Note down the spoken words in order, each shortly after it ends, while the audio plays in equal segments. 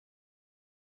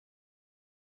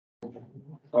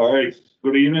All right,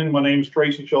 good evening. My name is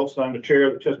Tracy Schultz. I'm the chair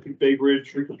of the Chesapeake Bay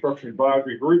Bridge Reconstruction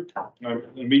Advisory Group. I'm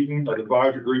in the meeting of the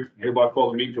advisory group, hereby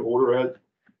call the meeting to order at,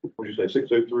 what did you say,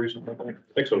 6:03, something like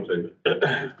that?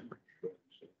 6:02.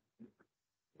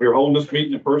 We are holding this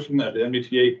meeting in person at the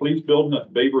MDTA Police Building at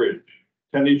the Bay Bridge.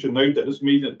 Attendees should note that this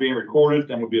meeting is being recorded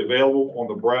and will be available on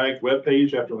the BRAG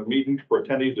webpage after the meeting for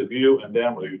attendees to view and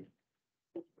download.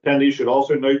 Attendees should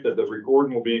also note that the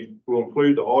recording will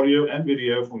include the audio and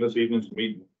video from this evening's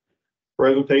meeting.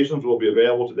 Presentations will be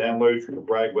available to download from the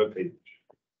BRAG webpage.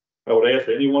 I would ask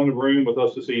anyone in the room with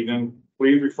us this evening,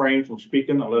 please refrain from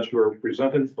speaking unless you are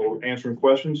presenting or answering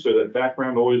questions so that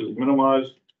background noise is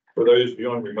minimized for those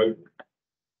viewing remotely.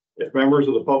 If members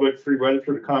of the public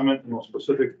pre-register to comment on a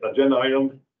specific agenda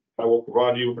item, I will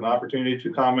provide you with an opportunity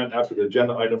to comment after the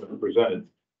agenda item is presented.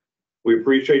 We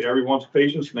appreciate everyone's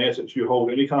patience and ask that you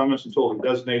hold any comments until the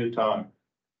designated time.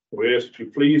 We ask that you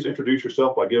please introduce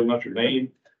yourself by giving us your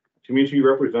name, community you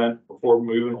represent, before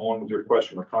moving on with your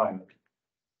question or comment.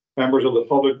 Members of the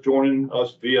public joining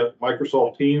us via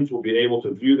Microsoft Teams will be able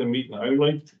to view the meeting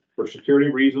only. For security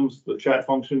reasons, the chat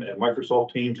function at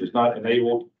Microsoft Teams is not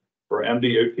enabled for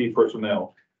MDOT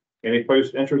personnel. Any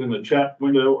posts entered in the chat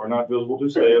window are not visible to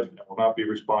staff and will not be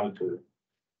responded to.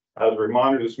 As a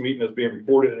reminder, this meeting is being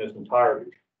recorded in its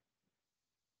entirety.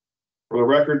 For the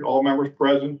record, all members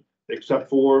present, except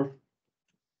for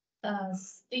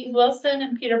Steve Wilson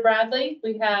and Peter Bradley.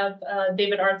 We have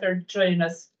David Arthur joining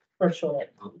us virtually.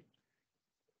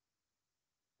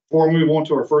 Before we move on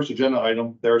to our first agenda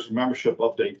item, there are some membership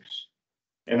updates.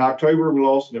 In October, we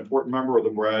lost an important member of the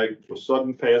BRAG with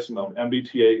sudden passing of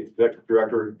MDTA Executive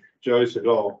Director Joey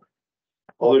Segal.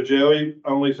 Although Joey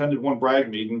only attended one BRAG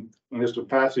meeting in his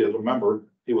capacity as a member,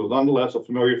 he was nonetheless a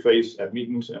familiar face at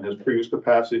meetings in his previous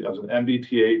capacity as an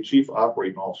MDTA Chief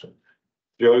Operating Officer.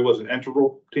 Joey was an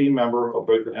integral team member of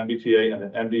both the MDTA and the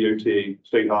MDOT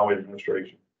State Highway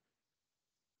Administration,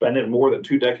 spending more than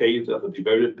 2 decades as a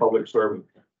devoted public servant.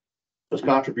 His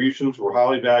contributions were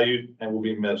highly valued and will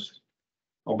be missed.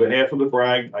 On behalf of the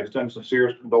BRAG, I extend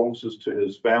sincere condolences to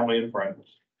his family and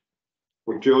friends.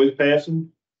 With Joey's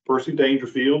passing, Percy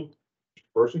Dangerfield,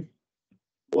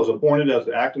 was appointed as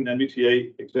the acting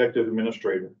MDTA Executive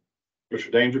Administrator.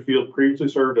 Mr. Dangerfield previously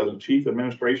served as a Chief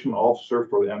Administration Officer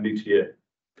for the MDTA.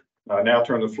 I now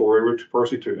turn the floor over to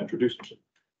Percy to introduce himself.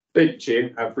 Thank you,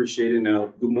 Chair. I appreciate it.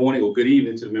 Good morning or good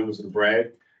evening to the members of the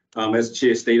BRAG. As the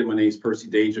Chair stated, my name is Percy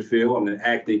Dangerfield. I'm the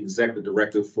acting Executive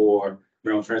Director for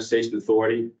Maryland Transportation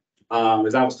Authority.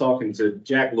 As I was talking to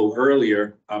Jack a little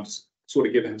earlier, I'm sort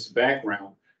of giving him some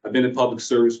background. I've been in public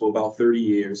service for about 30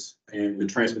 years and the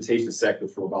transportation sector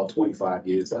for about 25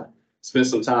 years. I spent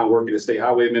some time working at the State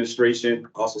Highway Administration,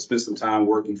 also spent some time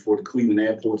working for the Cleveland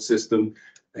Airport System,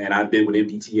 and I've been with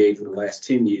MDTA for the last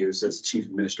 10 years as Chief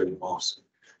Administrative Officer.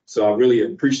 So I really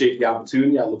appreciate the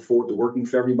opportunity. I look forward to working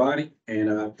with everybody,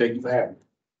 and thank you for having me.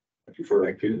 Thank you for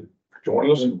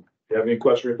joining us. If you have any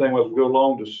questions or anything as we go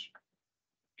along, just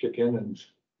kick in and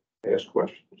ask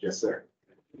questions. Yes, sir.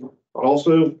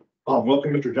 Also,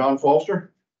 welcome Mr. John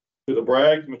Foster to the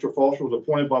BRAG. Mr. Foster was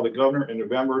appointed by the governor in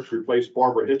November to replace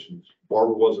Barbara Hitchens.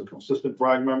 Barbara was a consistent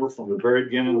BRAG member from the very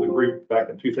beginning of the group back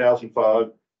in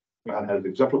 2005 and has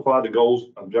exemplified the goals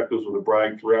and objectives of the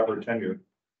BRAG throughout her tenure.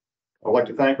 I'd like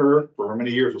to thank her for her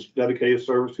many years of dedicated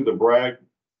service to the BRAG.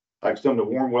 I extend a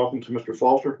warm welcome to Mr.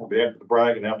 Foster on behalf of the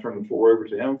BRAG and now turn the floor over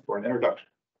to him for an introduction.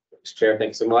 Mr. Chair,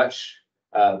 thanks so much.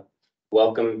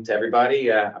 Welcome to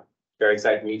everybody. Very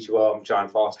excited to meet you all. I'm John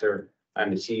Foster.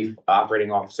 I'm the Chief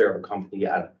Operating Officer of a company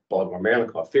out of Baltimore,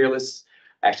 Maryland called Fearless.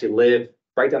 I actually live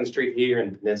right down the street here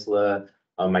in the Peninsula.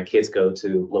 My kids go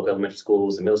to local elementary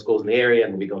schools and middle schools in the area,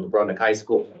 and we go to Broadneck High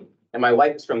School. And my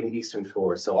wife is from the Eastern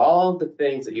Shore. So all the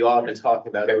things that you all have been talking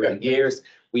about over the years,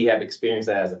 we have experienced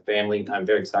that as a family. I'm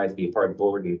very excited to be a part of the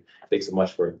board, and thanks so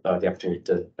much for the opportunity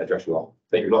to address you all.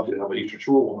 Thank you. Lucky to have an Eastern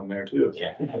Shore woman there too.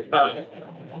 Yeah.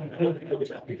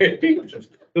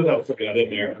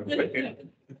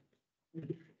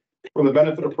 For the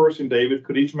benefit of Percy and David,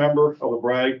 could each member of the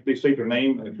BRAG please state their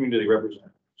name and the community they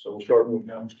represent? So we'll start with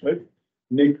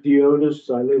Nick Diotis.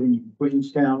 I live in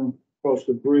Queenstown, across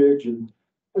the bridge, and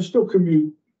I still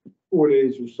commute 4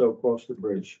 days or so across the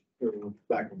bridge,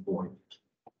 back and forth.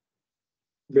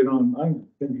 I've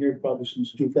been here probably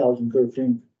since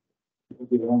 2013.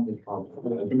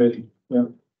 Committee, yeah.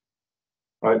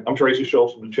 All right, I'm Tracy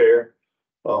Schultz, I'm the chair.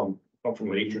 I'm from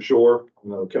the Eastern Shore. I'm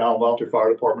the Canal Volunteer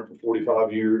Fire Department for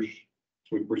 45 years.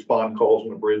 So we respond to calls on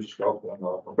the bridge and stuff. And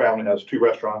our family has 2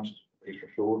 restaurants on the Eastern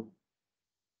Shore.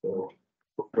 So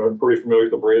we're pretty familiar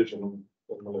with the bridge, and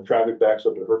when the traffic backs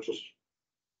up, it hurts us.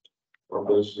 Our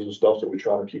businesses and stuff, so we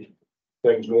try to keep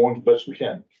things going as best we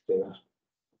can. So,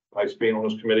 nice being on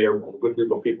this committee, a good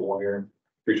group of people on here.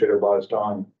 Appreciate everybody's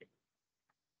time.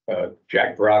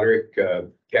 Jack Broderick,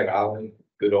 Ken Allen,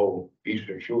 good old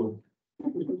Eastern Shore.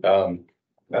 I'm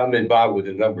involved with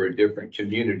a number of different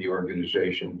community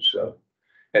organizations,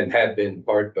 and have been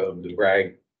part of the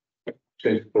BRAG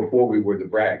since before we were the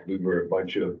BRAG. We were a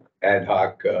bunch of ad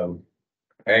hoc,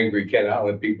 angry Ken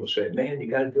Allen people saying, man, you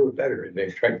gotta do it better. And they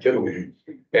tried to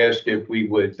asked if we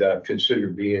would consider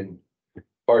being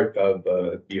part of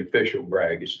the official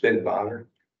BRAG. It's been an honor.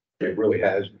 It really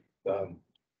has.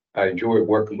 I enjoy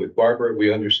working with Barbara.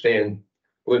 We understand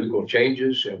political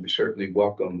changes, and we certainly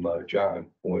welcome John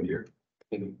on here.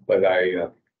 But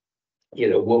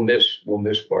we'll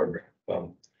miss Barbara.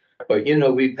 But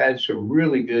we've had some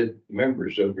really good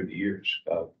members over the years,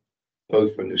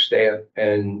 both from the staff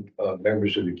and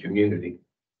members of the community.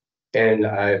 And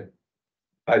I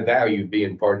value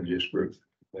being part of this group.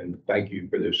 And thank you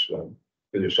for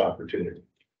this opportunity.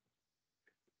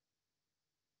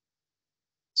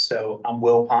 So I'm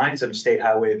Will Pines. I'm State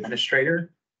Highway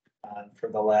Administrator for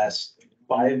the last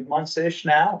 5 months-ish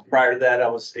now. Prior to that, I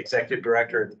was Executive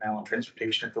Director at the Maryland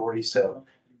Transportation Authority. So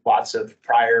lots of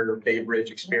prior Bay Bridge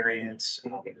experience.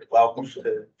 Welcome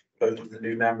to both of the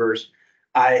new members.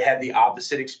 I had the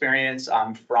opposite experience.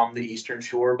 I'm from the Eastern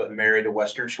Shore, but married a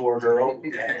Western Shore girl.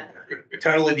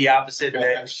 Totally the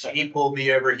opposite. She pulled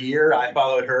me over here. I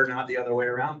followed her, not the other way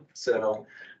around. So,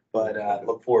 but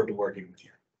look forward to working with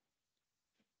you.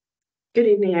 Good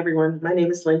evening, everyone. My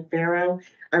name is Lynn Farrow.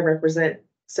 I represent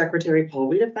Secretary Paul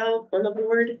Wiedefeld on the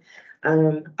board.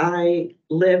 I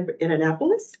live in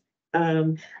Annapolis.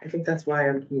 I think that's why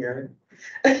I'm here.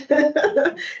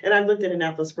 And I've lived in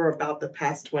Annapolis for about the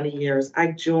past 20 years. I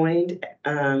joined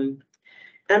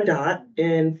MDOT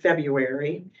in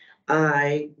February.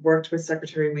 I worked with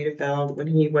Secretary Wiedefeld when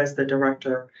he was the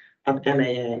director of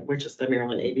MAA, which is the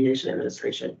Maryland Aviation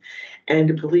Administration.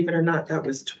 And believe it or not, that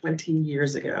was 20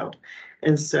 years ago.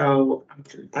 And so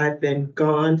I've been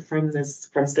gone from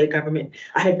state government.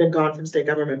 I had been gone from state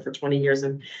government for 20 years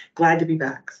and glad to be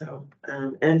back. So,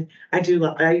 and I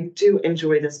do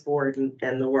enjoy this board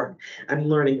and the work. I'm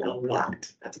learning a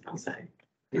lot, that's what I'll say.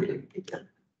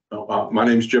 My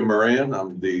name is Jim Moran.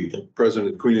 I'm the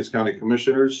president of Queen County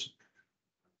Commissioners.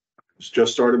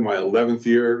 Just started my 11th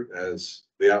year as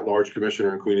the at-large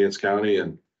commissioner in Queen Anne's County,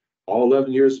 and all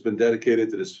 11 years have been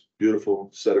dedicated to this beautiful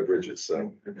set of bridges.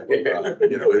 So,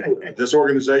 this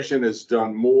organization has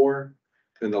done more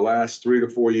in the last 3 to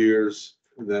 4 years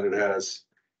than it has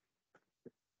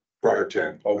prior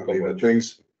 10.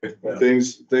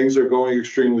 Things are going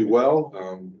extremely well.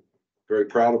 Very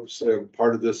proud of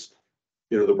part of this,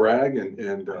 the BRAG,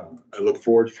 and I look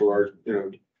forward for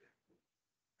our,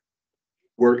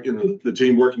 work, the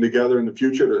team working together in the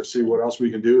future to see what else we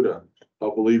can do to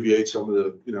help alleviate some of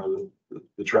the,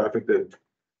 the traffic that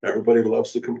everybody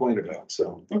loves to complain about.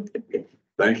 So,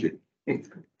 thank you.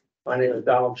 My name is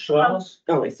Donald Schloss.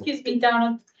 Oh, Excuse me,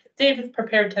 Donald. David's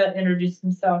prepared to introduce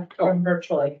himself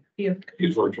virtually. He's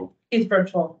virtual. He's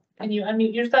virtual. Can you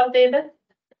unmute yourself, David?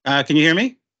 Can you hear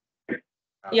me?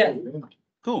 Yeah.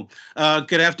 Cool.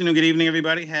 Good afternoon, good evening,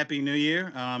 everybody. Happy New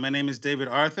Year. My name is David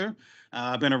Arthur.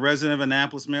 I've been a resident of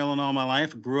Annapolis, Maryland all my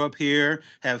life. Grew up here,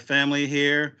 have family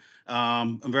here.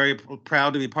 I'm very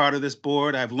proud to be part of this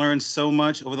board. I've learned so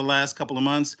much over the last couple of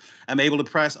months. I'm able to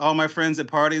press all my friends at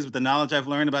parties with the knowledge I've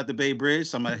learned about the Bay Bridge.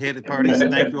 So I'm ahead at parties. So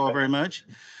thank you all very much.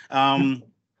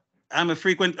 I'm a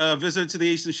frequent visitor to the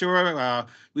Eastern Shore.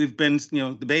 We've been,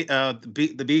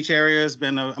 the beach area has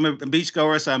been, I'm a beach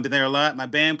goer, so I've been there a lot. My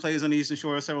band plays on the Eastern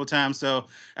Shore several times, so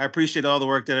I appreciate all the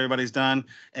work that everybody's done.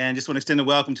 And just want to extend a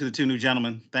welcome to the 2 new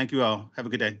gentlemen. Thank you all. Have a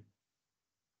good day.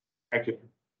 Thank you.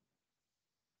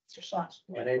 Mr. Schloss.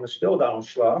 My name is still Donald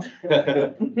Schloss.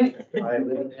 I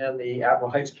live in the Apple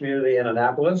Heights community in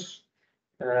Annapolis.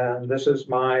 And this is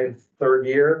my 3rd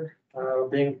year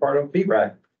being part of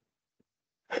BBRAG.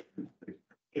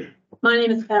 My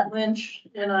name is Pat Lynch,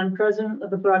 and I'm president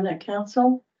of the Broadneck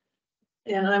Council.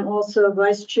 And I'm also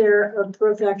vice chair of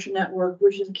Growth Action Network,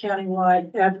 which is a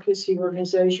countywide advocacy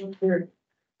organization where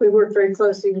we work very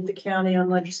closely with the county on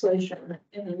legislation.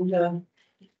 And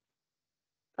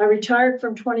I retired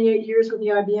from 28 years with the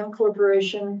IBM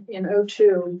Corporation in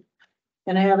 '02,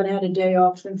 and I haven't had a day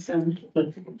off since then.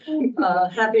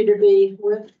 Happy to be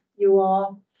with you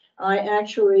all. I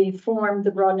actually formed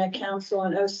the Broadneck Council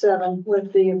in '07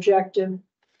 with the objective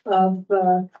of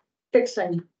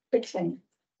fixing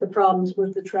the problems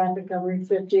with the traffic on Route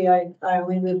 50. I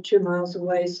only live 2 miles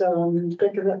away, so I'm in the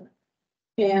thick of it.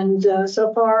 And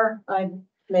so far, I've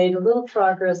made a little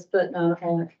progress, but not a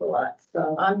whole lot.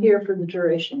 So I'm here for the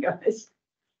duration, guys.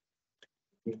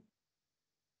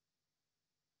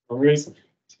 All right. So,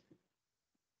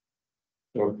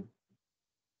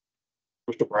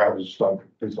 Mr. Brown is stuck,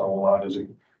 he's on the line, is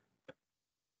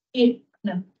he?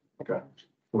 No. Okay,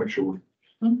 make sure.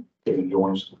 Hmm. He can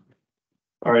join us.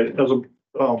 All right, as a,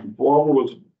 Barbara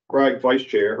was BRAG vice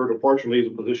chair, her departure leaves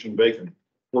a position vacant.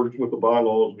 Working with the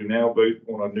bylaws, we now vote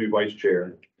on a new vice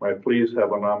chair. May I please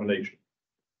have a nomination?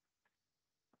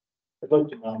 I'd like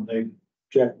to nominate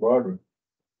Jack Broderick.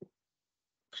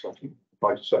 Second,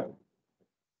 vice second.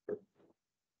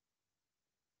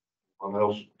 Anyone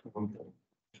else?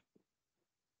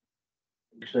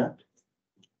 Accept?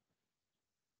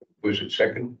 Was it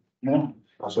second? No.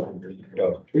 I'll second.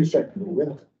 No. He's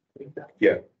second.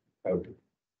 Okay.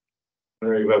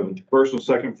 There you have the first and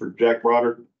second for Jack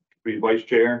Broderick to be vice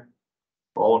chair.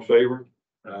 All in favor?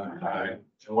 Aye.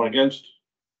 Anyone against?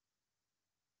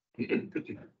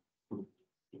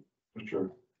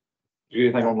 Sure. Do you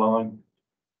anything online?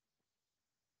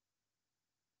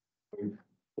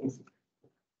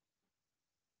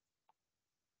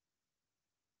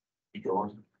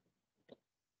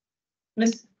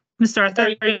 Mr.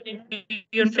 Arthur, are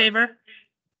you in favor?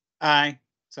 Aye.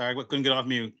 Sorry, I couldn't get off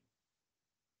mute.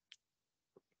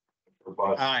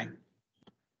 Aye.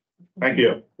 Thank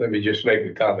you. Let me just make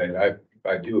a comment.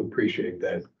 I do appreciate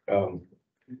that.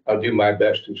 I'll do my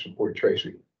best to support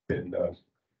Tracy in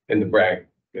the BRAG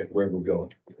and where we're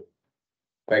going.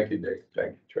 Thank you, Dave.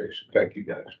 Thank you, Tracy. Thank you,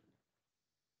 guys.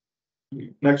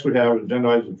 Next, we have agenda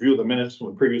items, review of the minutes from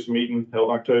the previous meeting held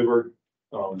in October.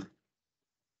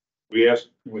 We asked,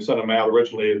 we sent them out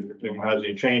originally, if anyone has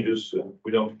any changes,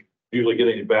 we don't usually get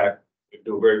any back. We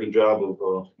do a very good job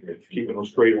of keeping them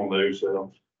straight on those.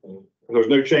 If there's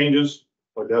no changes,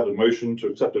 I'd like to have a motion to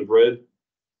accept as read.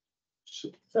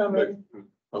 So moved.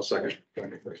 I'll second.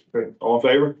 All in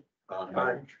favor?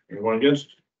 Aye. Anyone against?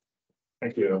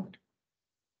 Thank you.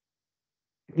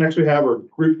 Next, we have our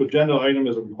group agenda item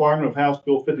is a requirement of House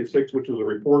Bill 56, which is a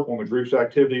report on the group's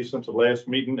activities since the last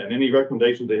meeting and any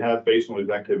recommendations they have based on these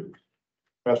activities.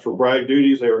 As for BRAG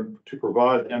duties, they are to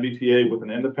provide MDTA with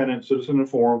an independent,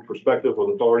 citizen-informed perspective of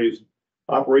authorities'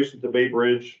 operations at Bay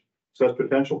Bridge, assess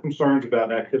potential concerns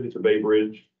about activities at Bay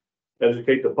Bridge,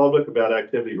 educate the public about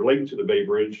activity relating to the Bay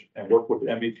Bridge, and work with the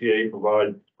MDTA to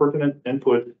provide pertinent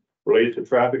input related to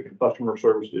traffic and customer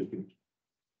service issues.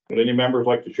 Would any members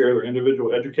like to share their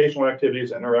individual educational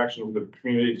activities and interactions with the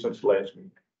community since the last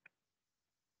meeting?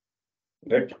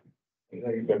 Nick, I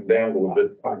think you've been down a little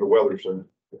bit on the weather, so.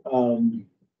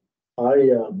 I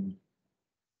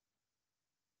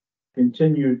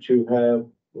continue to have,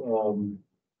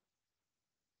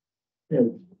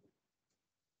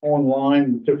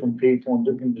 online with different people and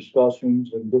different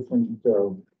discussions and different,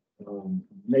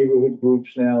 neighborhood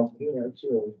groups now. It's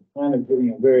kind of getting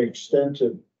a very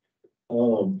extensive,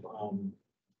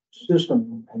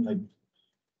 system on the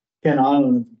Kent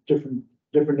Island, different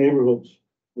neighborhoods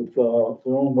with, their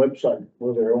own website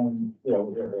or their own,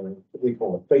 what we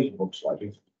call it, Facebook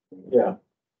site. Yeah.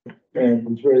 And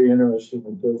it's very interesting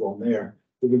what goes on there.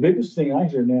 But the biggest thing I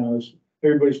hear now is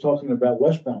everybody's talking about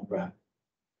westbound traffic.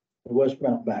 The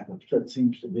westbound backups, that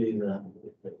seems to be the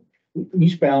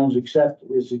eastbound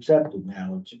is accepted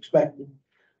now, it's expected.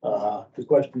 The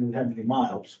question is how many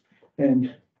miles,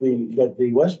 and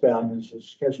the westbound is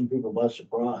just catching people by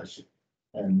surprise.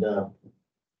 And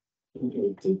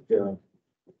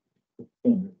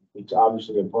it's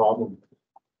obviously a problem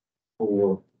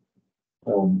for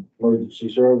emergency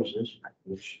services,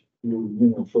 which you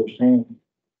know firsthand,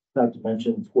 not to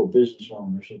mention for business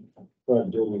owners and try to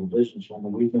do a little business on the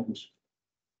weekends.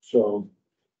 So,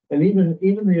 and even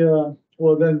the,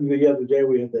 well, then the other day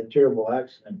we had that terrible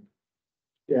accident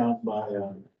down by,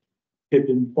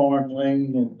 Pippin Farm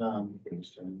Lane and that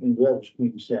was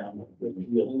Queenstown.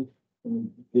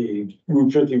 And the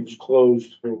Route 50 was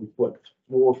closed for what,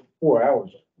 4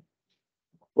 hours?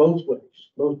 Both ways,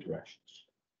 both directions.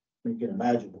 You can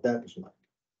imagine what that was like.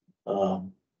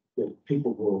 The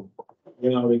people were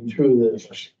running through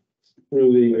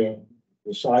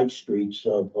the side streets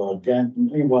of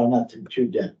Denton, well, not too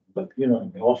Denton, but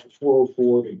off of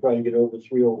 404 to try to get over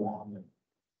 301. And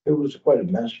it was quite a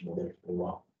mess for there for a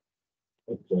while.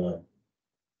 But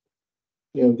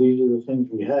these are the things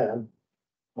we have.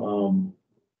 And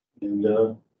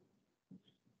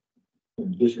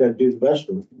just got to do the best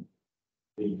of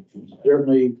it.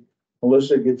 Certainly,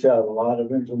 Melissa gets out a lot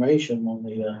of information on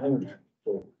the internet.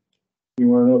 So you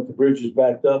want to know if the bridge is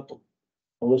backed up,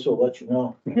 Melissa will let you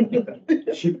know.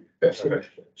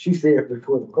 She's there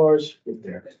before the cars get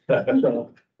there.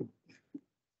 So,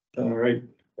 All right.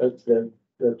 That's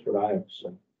what I have to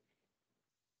say.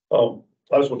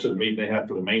 I just went to the meeting they had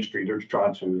for the Main Street. They're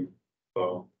trying to,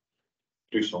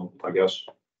 do some, I guess,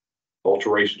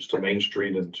 alterations to Main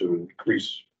Street and to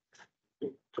increase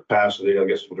capacity, I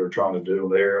guess what they're trying to do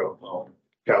there.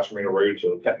 Castle Marina Road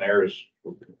to Petner is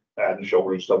adding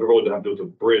shoulders and stuff. It really doesn't have to do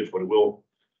with the bridge, but it will,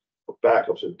 with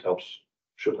backups, it helps,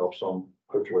 should help some,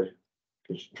 hopefully,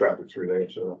 because traffic through there.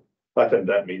 So I think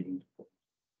that meeting is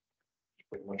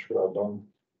pretty much what I've done.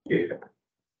 Yeah.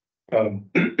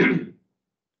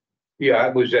 Yeah, I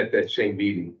was at that same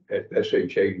meeting, at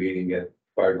SHA meeting at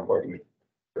fire department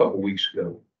a couple weeks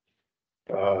ago.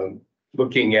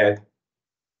 Looking at,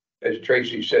 as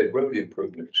Tracy said, road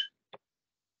improvements.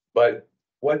 But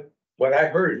what I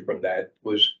heard from that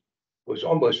was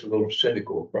almost a little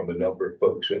cynical from a number of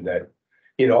folks, in that,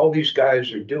 you know, all these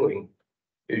guys are doing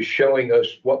is showing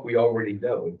us what we already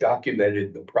know,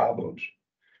 documented the problems,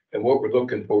 and what we're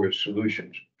looking for is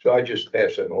solutions. So I just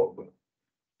pass that on.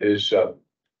 Is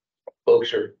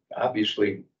folks are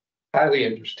obviously highly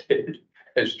interested,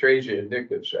 as Tracy and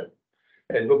Nick have said,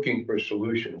 and looking for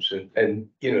solutions, and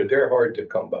you know, they're hard to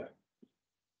come by.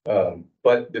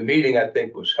 But the meeting, I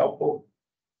think, was helpful,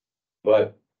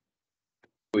 but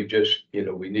we just, you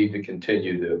know, we need to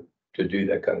continue to do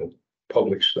that kind of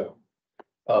public stuff.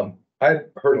 I've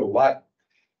heard a lot,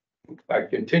 I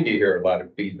continue to hear a lot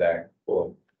of feedback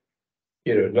on,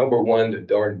 you know, number one, the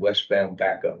darn westbound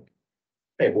backup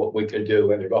and what we can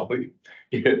do. And it always,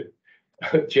 you know,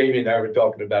 Jamie and I were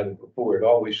talking about it before. It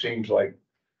always seems like,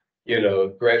 you know,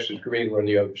 grass is greener on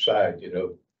the other side. You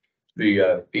know,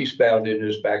 the eastbound end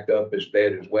is backed up as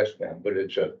bad as westbound, but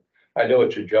I know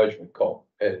it's a judgment call.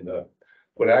 And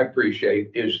what I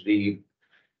appreciate is the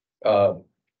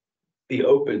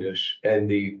openness and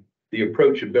the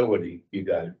approachability you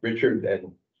got, Richard,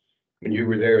 and when you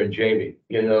were there, and Jamie,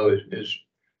 you know,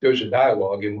 there's a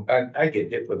dialogue, and I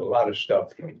get hit with a lot of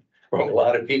stuff from a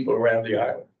lot of people around the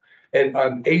island, and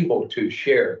I'm able to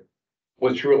share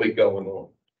what's really going on.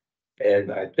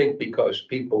 And I think because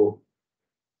people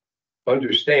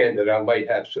understand that I might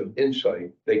have some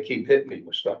insight, they keep hitting me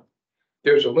with stuff.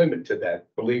 There's a limit to that,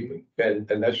 believe me, and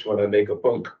that's when I make a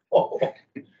phone call.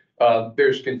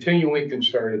 There's continuing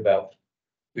concern about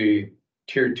the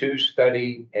tier 2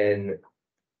 study and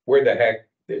where the heck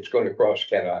it's going to cross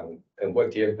Kent Island and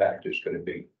what the impact is going to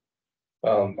be.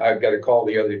 I've got a call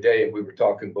the other day, and we were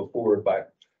talking before about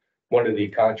one of the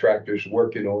contractors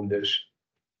working on this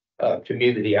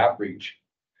community outreach,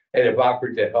 and have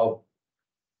offered to help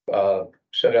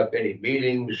set up any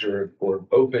meetings or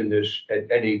open this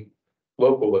at any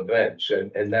local events,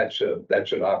 and that's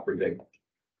an offer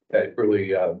that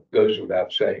really goes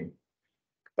without saying.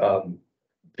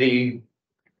 The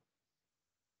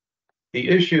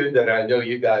issue that I know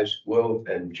you guys will,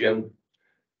 and Jim,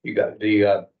 you got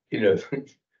the you know,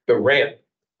 the ramp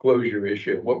closure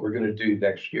issue, what we're going to do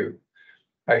next year.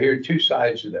 I hear two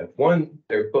sides of that. One,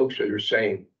 there are folks that are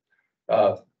saying,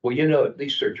 well, you know, at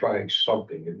least they're trying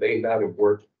something. It may not have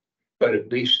worked, but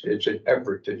at least it's an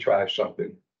effort to try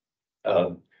something.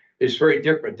 It's very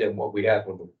different than what we have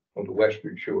on the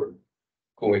Western Shore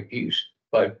going east.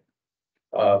 But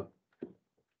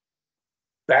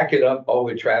backing up all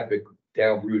the traffic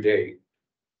down Route 8,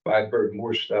 I've heard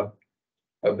more stuff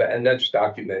about, and that's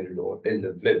documented in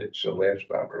the minutes the last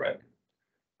time around.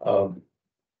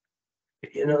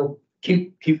 You know,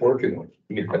 keep working on it.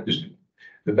 I mean, that's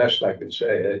the best I can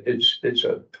say. It's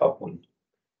a tough one,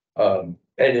 and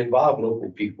involve local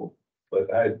people.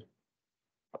 But I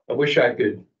wish I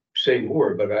could say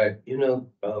more, but you know,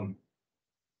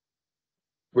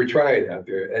 we're trying out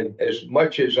there, and as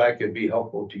much as I can be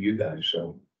helpful to you guys,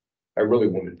 so I really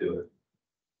want to do it.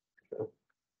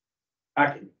 I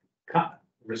can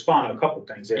respond to a couple of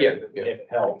things there, Yeah, if it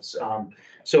helps.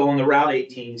 So on the Route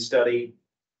 18 study,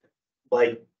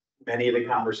 like many of the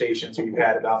conversations we've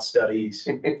had about studies,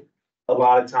 a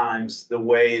lot of times the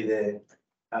way that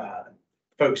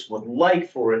folks would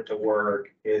like for it to work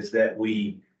is that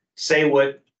we say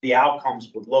what the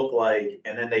outcomes would look like,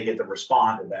 and then they get to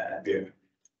respond to that. Yeah.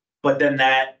 But then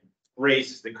that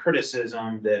raises the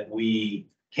criticism that we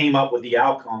came up with the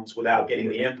outcomes without getting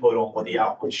the input on what the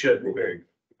output should be.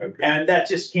 Okay. And that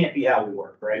just can't be how we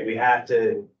work, right? We have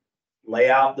to lay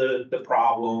out the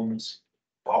problems,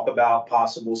 talk about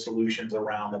possible solutions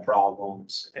around the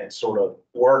problems, and sort of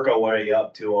work our way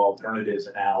up to alternatives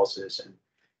analysis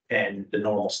and the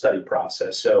normal study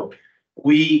process. So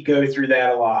we go through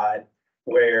that a lot,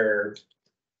 where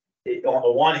on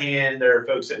the one hand, there are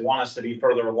folks that want us to be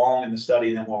further along in the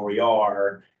study than where we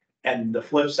are. And the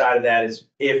flip side of that is,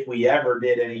 if we ever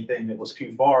did anything that was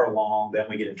too far along, then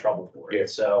we get in trouble for it. Yeah.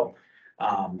 So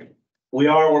we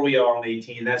are where we are on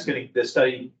 18. The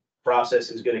study process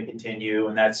is going to continue,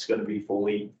 and that's going to be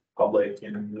fully public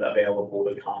and available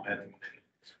to comment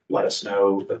let us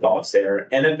know the thoughts there.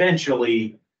 And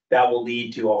eventually that will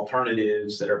lead to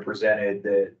alternatives that are presented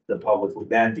that the public would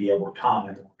then be able to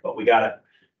comment on. But we gotta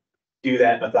do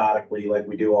that methodically, like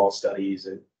we do all studies,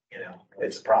 and, you know,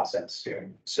 it's a process.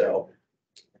 So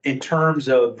in terms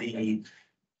of the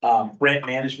rent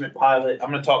management pilot, I'm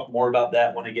gonna talk more about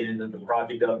that when I get into the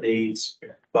project updates.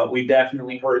 But we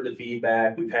definitely heard the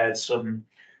feedback. We've had some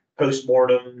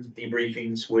postmortem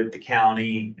debriefings with the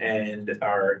county, and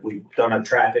we've done a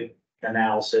traffic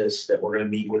analysis that we're gonna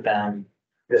meet with them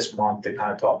this month to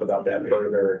kind of talk about that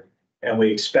further. And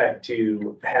we expect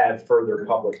to have further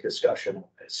public discussion on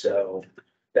it. So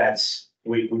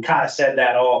we kind of said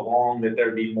that all along, that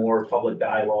there'd be more public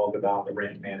dialogue about the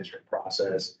rent management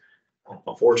process.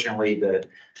 Unfortunately, the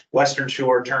Western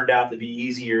Shore turned out to be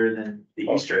easier than the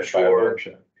Eastern Shore.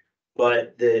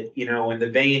 But you know, in the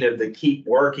vein of the keep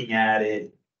working at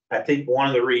it, I think one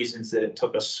of the reasons that it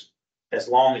took us as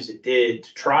long as it did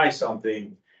to try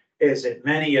something is that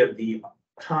many of the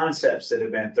concepts that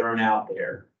have been thrown out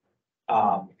there,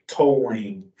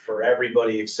 tolling for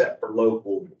everybody except for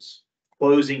locals,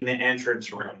 closing the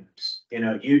entrance ramps, you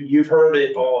know, you've heard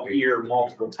it all here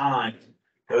multiple times.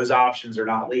 Those options are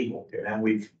not legal, and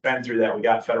we've been through that. We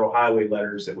got federal highway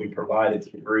letters that we provided to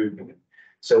the group.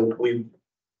 So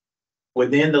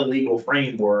within the legal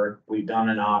framework, we've done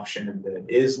an option that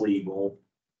is legal,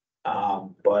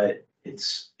 but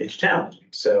it's challenging.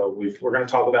 So we're gonna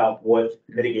talk about what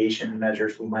mitigation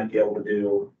measures we might be able to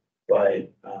do,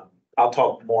 but I'll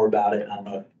talk more about it. I don't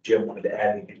know if Jim wanted to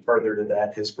add anything further to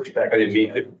that, his perspective. I didn't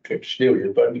mean to steal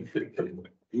your thunder.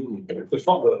 There's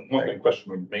one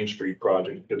question with Main Street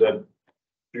project, because that,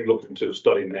 you're looking to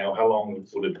study now, how long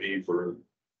would it be for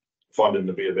funding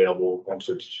to be available once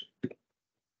it's,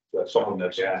 that's something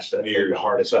that's. Gosh, that's years, the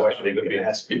hardest that's question not you gonna can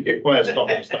ask. Well, that's something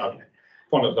that's not,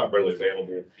 funding's not really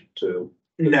available to.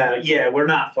 No, yeah, we're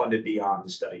not funded beyond the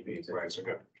study phase. Right,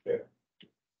 okay, yeah.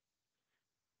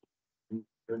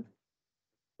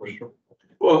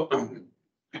 Well,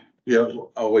 yeah,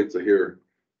 I'll wait to hear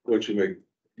what you make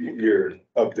your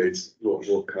updates. We'll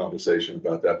have conversation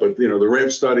about that. But, you know, the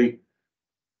ramp study,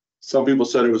 some people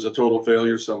said it was a total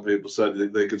failure. Some people said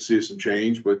that they could see some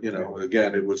change, but, you know,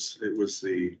 again, it was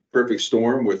the perfect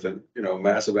storm with a, you know,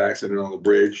 massive accident on the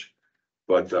bridge.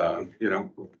 But, you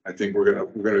know, I think we're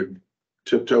gonna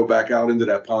tiptoe back out into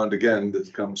that pond again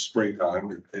this comes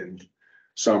springtime and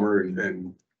summer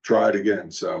and try it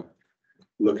again. So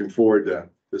looking forward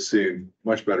to seeing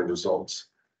much better results.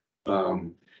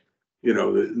 You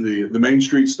know, the Main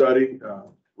Street study,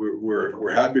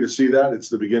 we're happy to see that. It's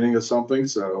the beginning of something.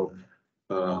 So,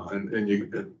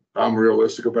 I'm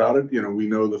realistic about it. You know, we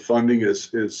know the funding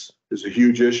is a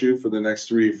huge issue for the next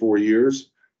 3 or 4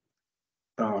 years.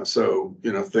 So,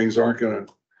 you know, things aren't gonna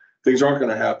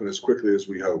happen as quickly as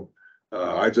we hope.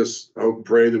 I just hope and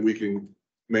pray that we can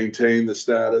maintain the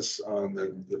status on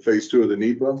the phase 2 of the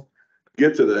NEPA,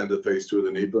 get to the end of phase 2 of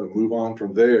the NEPA and move on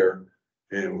from there.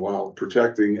 And while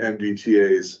protecting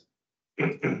MDTA's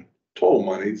toll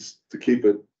monies to keep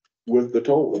it with the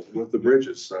toll, with the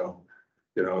bridges. So,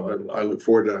 you know, I look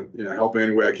forward to, you know, helping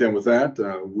any way I can with that.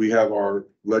 We have our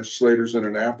legislators in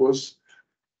Annapolis.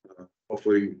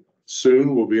 Hopefully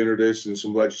soon we'll be introducing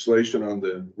some legislation on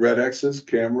the red X's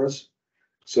cameras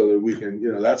so that we can,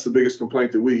 you know, that's the biggest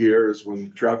complaint that we hear is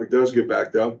when traffic does get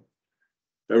backed up.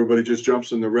 Everybody just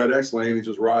jumps in the red X lane and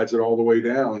just rides it all the way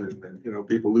down and you know,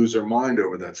 people lose their mind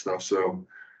over that stuff. So,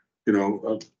 you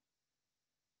know,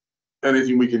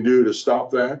 anything we can do to stop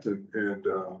that and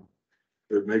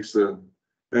it makes the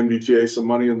MDTA some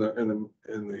money in the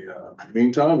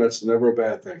meantime, that's never a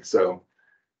bad thing. So,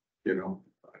 you know,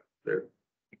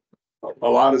 a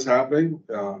lot is happening,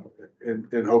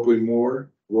 and hopefully more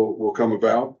will come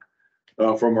about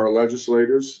from our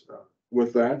legislators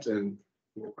with that, and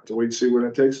we'll have to wait and see where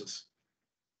that takes us.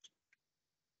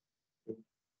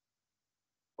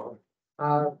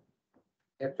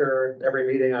 After every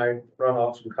meeting, I run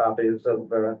off some copies of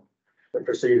the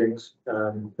proceedings,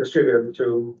 distributed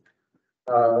to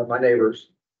my neighbors.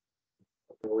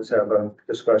 We always have a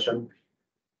discussion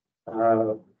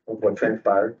of what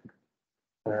transpired.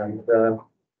 And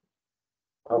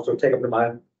also take them to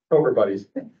my poker buddies.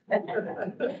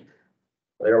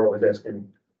 They're always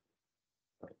asking.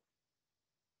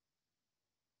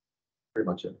 Pretty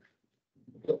much it.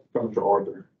 Come to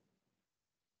Arthur.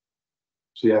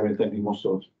 Do you have anything he wants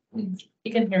to? He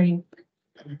can hear you.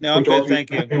 No, I'm good, thank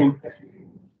you.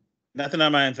 Nothing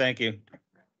on my end, thank you.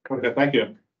 Okay, thank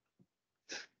you.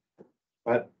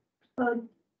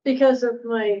 Because of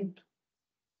my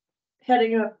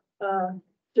heading up,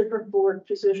 different board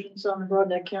positions on the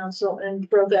Broadneck Council and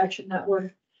Growth Action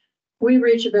Network, we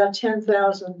reach about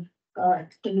 10,000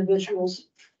 individuals.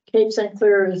 Cape St.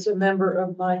 Clair is a member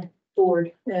of my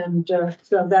board, and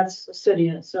so that's a city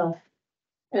in itself.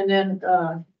 And then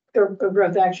a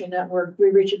Growth Action Network,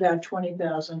 we reach about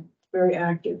 20,000, very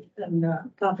active and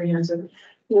comprehensive.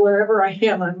 Wherever I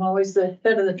am, I'm always the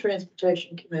head of the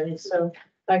transportation committee, so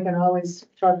I can always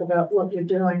talk about what you're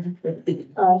doing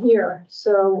here.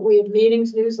 So we have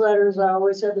meetings, newsletters. I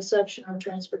always have a section on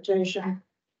transportation.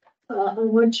 I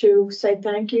want to say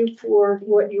thank you for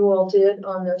what you all did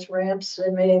on those ramps.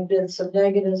 There may have been some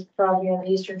negatives probably on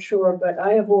the Eastern Shore, but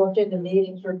I have walked into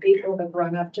meetings where people have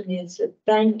run up to me and said,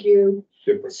 thank you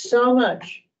so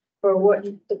much for what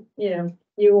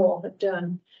you all have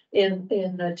done in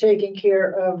taking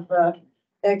care of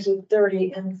exit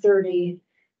 30 and 32.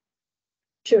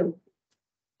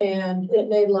 And it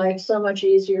made life so much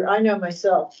easier. I know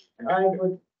myself,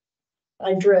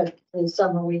 I dread the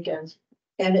summer weekends.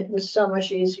 And it was so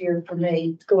much easier for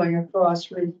me going across,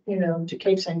 to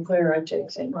Cape St. Clair. I take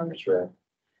St. Margaret's Road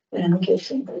and Cape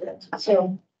St. Clair.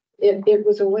 So it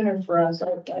was a winner for us.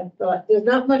 I thought there's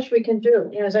not much we can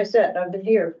do. As I said, I've been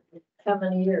here how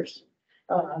many years?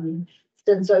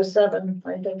 Since 07,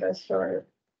 I think I started.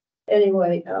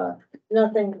 Anyway,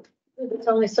 nothing, there's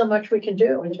only so much we can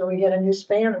do until we get a new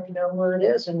span and we know where it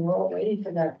is, and we're all waiting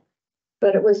for that.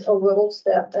 But it was a little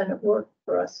step and it worked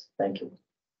for us. Thank you.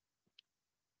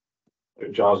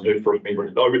 John's new first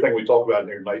meeting, everything we talk about in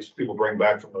here, nice people bring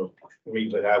back from the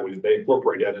meetings they have, they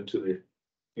incorporate that into the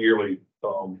yearly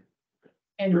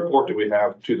report that we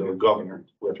have to the governor.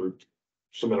 We have to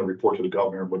submit a report to the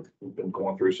governor, what we've been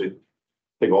going through, so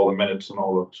take all the minutes and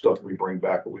all the stuff we bring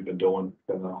back, what we've been doing,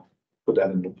 and put that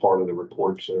into part of the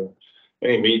report. So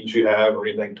any meetings you have or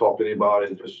anything, talk to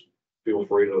anybody, just feel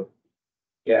free to.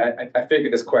 Yeah, I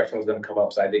figured this question was gonna come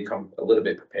up, so I did come a little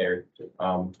bit prepared.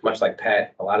 Much like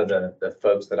Pat, a lot of the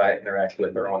folks that I interact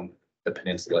with are on the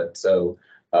peninsula, so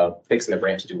fixing the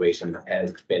ramp situation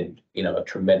has been, a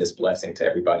tremendous blessing to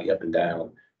everybody up and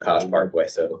down College Parkway.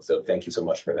 So thank you so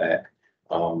much for that.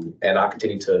 And I'll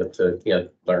continue to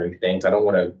learn things. I don't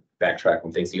want to backtrack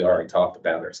on things you already talked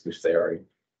about or excuse they already,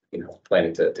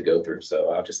 planning to go through.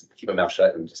 So I'll just keep my mouth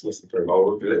shut and just listen through.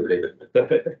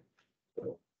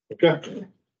 Okay.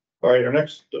 All right, our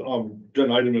next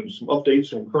agenda item is some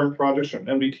updates on current projects from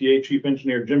MDTA Chief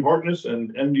Engineer Jim Harkness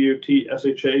and MDOT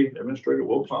SHA Administrator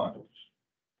Will Pines.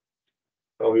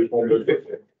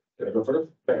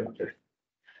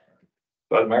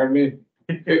 That married me.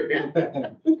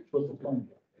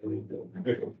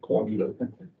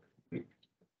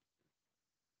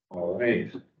 All right.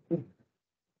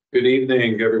 Good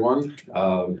evening, everyone.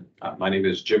 My name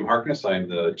is Jim Harkness. I'm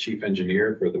the Chief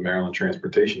Engineer for the Maryland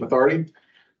Transportation Authority.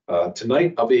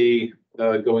 Tonight, I'll be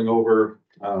going over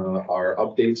our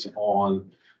updates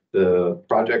on the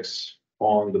projects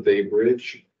on the Bay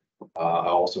Bridge. I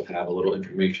also have a little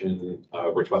information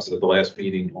requested at the last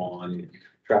meeting on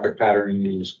traffic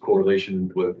patterns,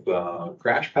 correlation with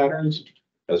crash patterns,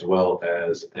 as well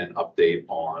as an update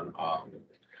on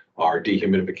our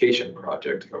dehumidification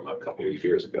project from a couple of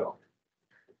years ago.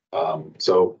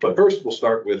 But first we'll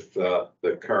start with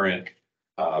the current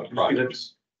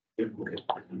projects.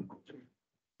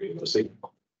 Let's see.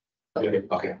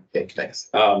 Okay, thanks.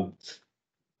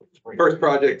 First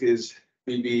project is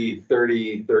BB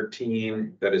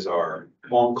 3013. That is our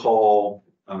on-call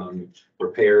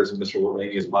repairs and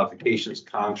miscellaneous modifications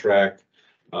contract.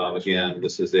 Again,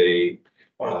 this is a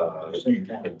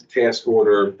task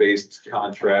order based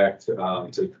contract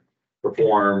to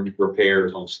perform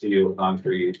repairs on steel,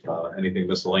 concrete, anything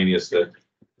miscellaneous that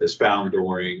is found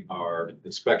during our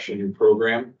inspection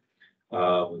program.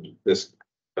 This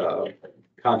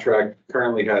contract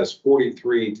currently has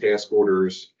 43 task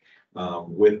orders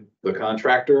with the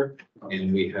contractor,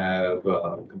 and we have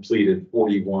completed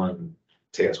 41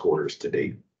 task orders to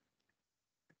date.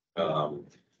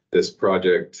 This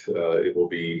project, it will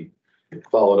be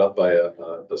followed up by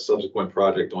a subsequent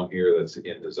project on here that's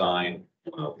in design.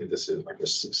 This is like a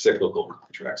cyclical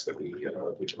contracts that we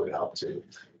put out to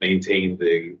maintain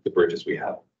the bridges we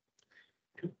have.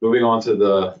 Moving on to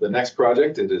the next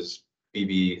project, it is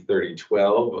BB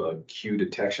 3012, a queue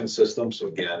detection system. So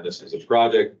again, this is a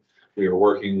project we are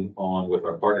working on with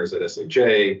our partners at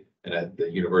SHA and at the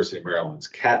University of Maryland's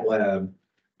CAT Lab.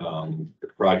 The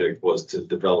project was to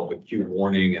develop a queue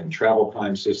warning and travel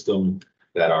time system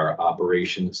that our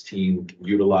operations team can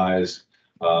utilize.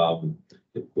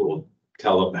 It will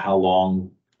tell them how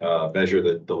long, measure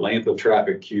the length of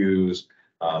traffic queues,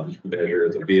 measure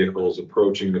the vehicles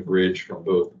approaching the bridge from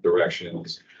both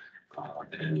directions,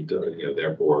 and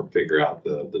therefore figure out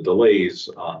the delays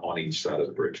on each side of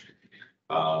the bridge.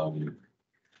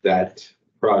 That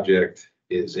project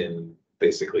is in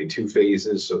basically two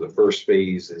phases. So the first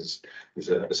phase is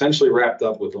essentially wrapped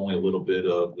up with only a little bit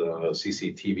of the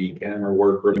CCTV camera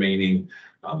work remaining.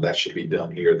 That should be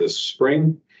done here this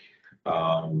spring.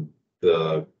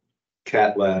 The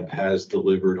CAT lab has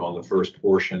delivered on the first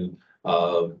portion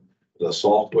of the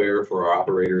software for our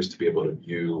operators to be able to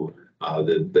view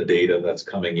the data that's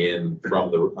coming in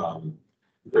from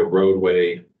the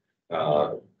roadway.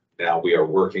 Now we are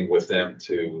working with them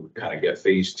to kind of get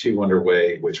phase 2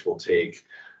 underway, which will take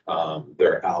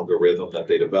their algorithm that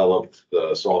they developed,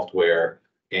 the software,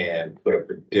 and put a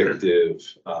predictive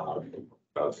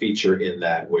feature in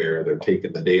that where they're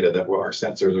taking the data that our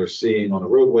sensors are seeing on the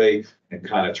roadway and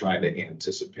kind of trying to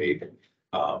anticipate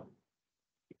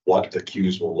what the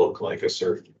queues will look like a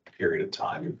certain period of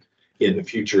time in the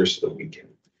future so that we can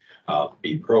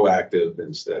be proactive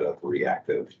instead of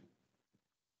reactive.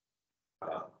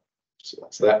 So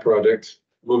that's that project.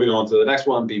 Moving on to the next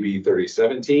one, BB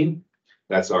 3017.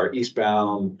 That's our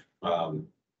eastbound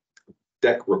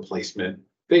deck replacement,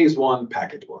 phase 1,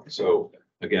 package 1. So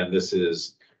again, this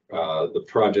is the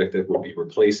project that will be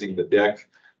replacing the deck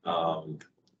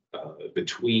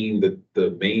between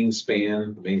the main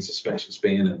span, the main suspension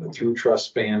span, and the through truss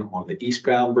span on the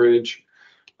eastbound bridge.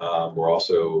 We're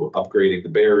also upgrading the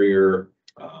barrier.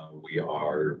 We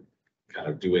are kind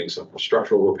of doing some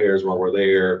structural repairs while we're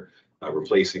there,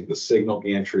 replacing the signal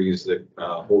gantries that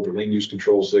hold the lane use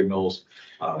control signals,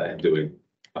 and doing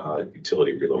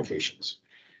utility relocations.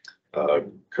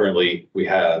 Currently, we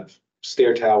have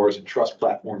stair towers and truss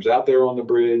platforms out there on the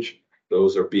bridge.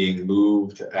 Those are being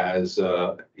moved as,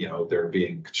 they're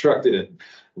being constructed and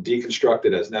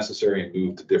deconstructed as necessary and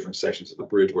moved to different sections of the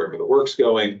bridge wherever the work's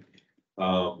going.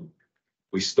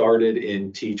 We started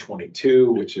in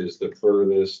T22, which is the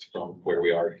furthest from where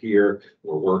we are here.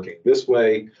 We're working this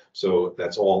way. So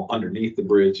that's all underneath the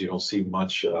bridge. You don't see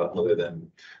much other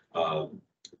than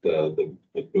the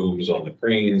booms on the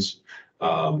cranes.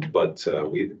 But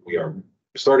we are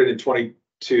started in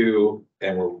 22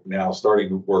 and we're now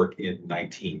starting work in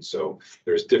 19. So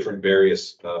there's different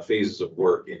various phases of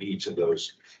work in each of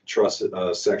those truss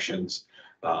sections.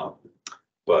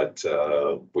 But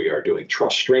we are doing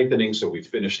truss strengthening. So we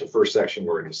finished the first section.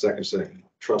 We're in the second section,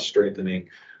 truss strengthening.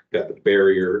 Got the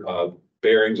barrier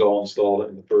bearings all installed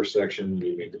in the first section,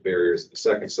 moving the barriers in the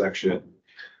second section.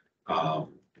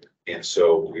 And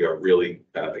so we are really,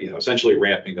 essentially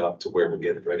ramping up to where we're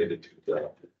getting ready to do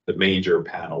the major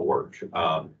panel work.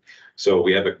 So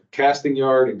we have a casting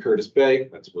yard in Curtis Bay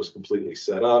that was completely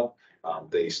set up.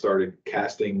 They started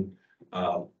casting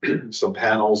some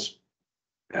panels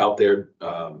out there.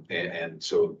 And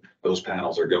so those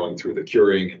panels are going through the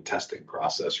curing and testing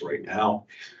process right now.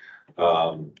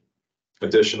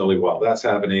 Additionally, while that's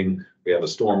happening, we have a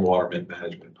stormwater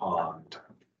management pond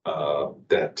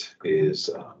that has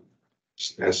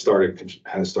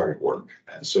started work.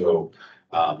 And so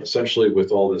essentially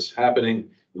with all this happening,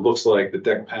 it looks like the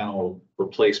deck panel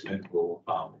replacement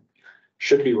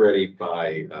should be ready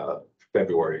by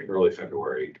early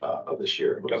February of this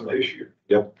year.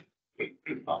 Yep.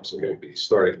 So we'll be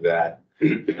starting that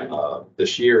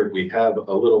this year. We have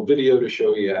a little video to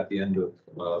show you at the end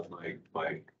of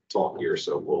my talk here.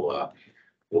 So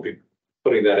we'll be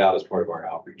putting that out as part of our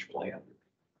outreach plan.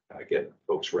 Get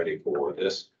folks ready for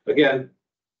this. Again,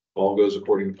 all goes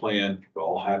according to plan. It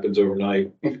all happens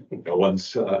overnight. No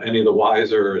one's any of the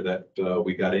wiser that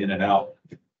we got in and out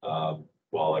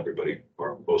while everybody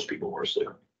or most people were asleep.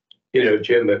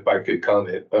 Jim, if I could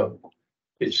comment,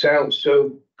 it sounds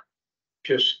so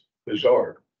just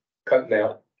bizarre, cutting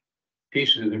out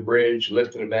pieces of the bridge,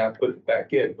 lifting them out, putting it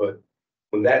back in. But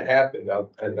when that happened,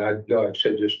 and I know I've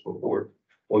said this before,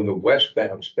 on the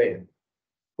westbound span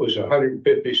was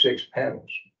 156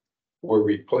 panels were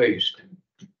replaced.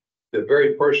 The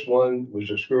very first one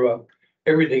was a screw up.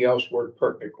 Everything else worked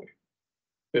perfectly.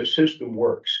 The system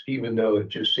works, even though it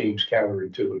just seems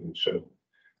counterintuitive. So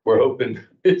we're hoping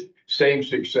same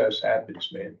success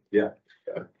happens, man. Yeah.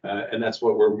 And that's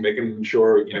what we're making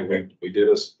sure, we did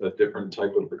a different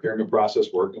type of procurement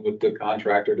process, working with the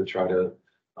contractor to try to,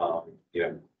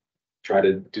 try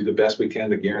to do the best we can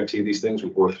to guarantee these things.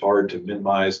 We've worked hard to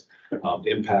minimize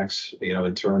impacts,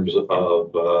 in terms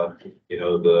of,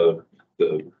 the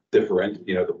different,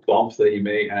 the bump that you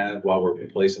may have while we're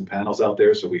replacing panels out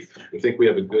there. So we think we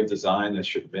have a good design that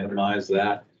should minimize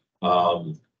that.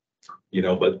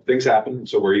 But things happen.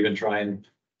 So we're even trying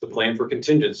to plan for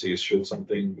contingencies should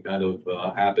something kind of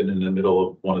happen in the middle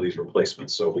of one of these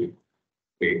replacements. So we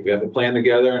have a plan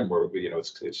together, and we're,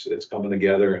 it's coming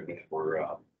together, and we're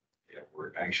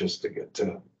anxious to get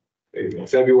to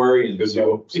February and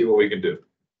see what we can do.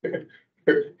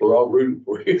 We're all rooting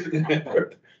for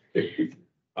you.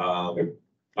 All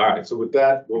right, so with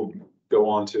that, we'll go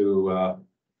on to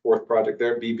fourth project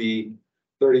there, BB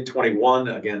 3021.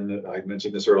 Again, I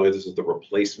mentioned this earlier, this is the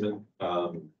replacement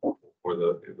or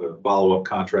the follow-up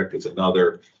contract. It's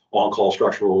another on-call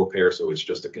structural repair, so it's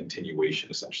just a continuation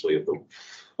essentially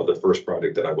of the first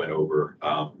project that I went over.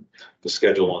 The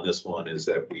schedule on this one is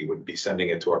that we would be sending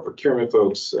it to our procurement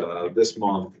folks this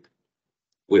month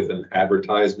with an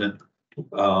advertisement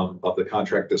of the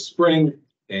contract this spring,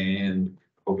 and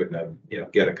hoping to,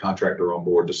 get a contractor on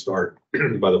board to start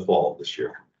by the fall of this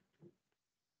year.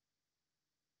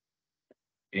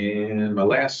 And my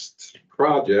last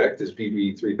project is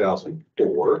BB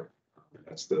 3004.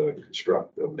 That's the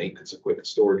construct the maintenance equipment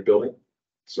storage building.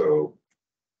 So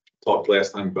talked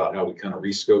last time about how we kind of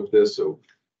rescoped this. So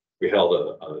we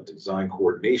held a design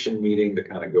coordination meeting to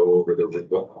kind of go over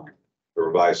the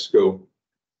revised scope.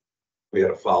 We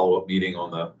had a follow-up meeting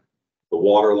on the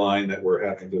water line that we're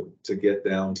having to get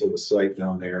down to the site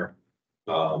down there.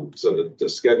 So the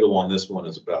schedule on this one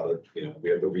is about, we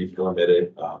have to re-permit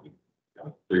it,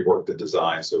 rework the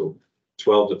design. So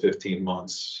 12 to 15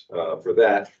 months for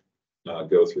that,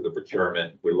 go through the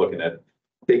procurement. We're looking at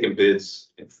taking bids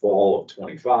in fall of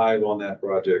 25 on that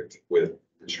project, with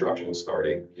construction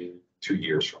starting 2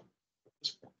 years from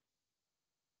this point.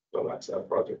 So that's that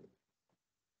project.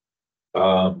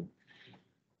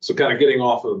 So kind of getting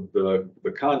off of the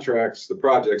contracts, the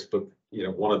projects, but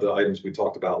one of the items we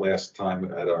talked about last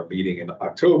time at our meeting in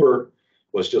October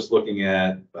was just looking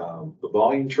at the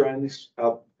volume trends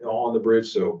up on the bridge.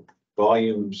 So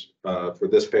volumes for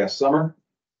this past summer,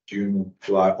 June,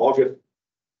 July, August,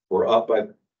 were up by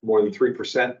more than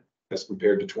 3% as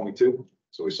compared to 22.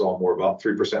 So we saw about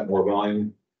 3% more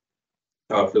volume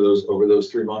for over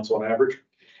those 3 months on average.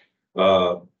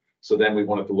 So then we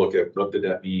wanted to look at what did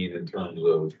that mean in terms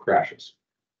of crashes.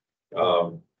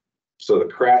 So the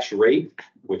crash rate,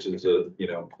 which is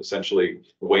essentially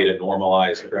a way to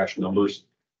normalize crash numbers,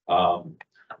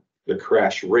 the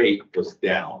crash rate was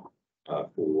down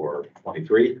for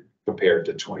 23 compared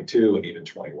to 22 and even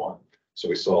 21. So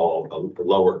we saw a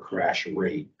lower crash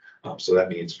rate. So that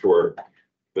means for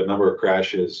the number of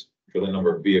crashes, for the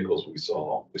number of vehicles we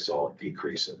saw a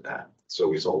decrease in that. So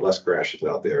we saw less crashes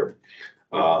out there.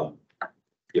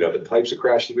 The types of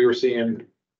crashes we were seeing,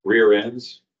 rear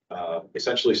ends,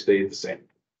 essentially stayed the same.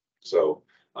 So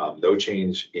no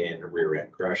change in rear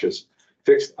end crashes.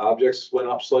 Fixed objects went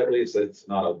up slightly. It's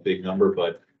not a big number,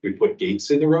 but we put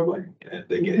gates in the roadway and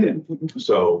they get hit.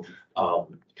 So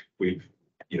we've,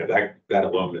 that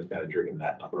alone has kind of driven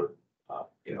that number,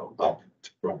 up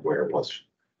from where it was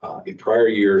in prior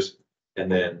years. And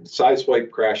then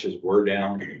sideswipe crashes were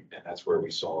down, and that's where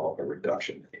we saw a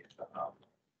reduction in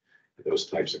those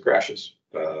types of crashes.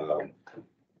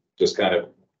 Just kind of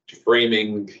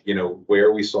framing,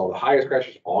 where we saw the highest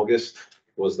crashes. August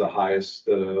was the highest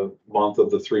month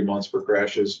of the 3 months for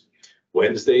crashes.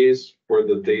 Wednesdays were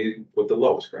the day with the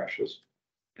lowest crashes.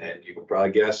 And you can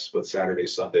probably guess, but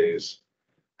Saturdays, Sundays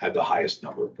had the highest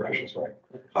number of crashes, right?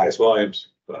 Highest volumes,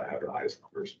 but had the highest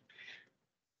numbers.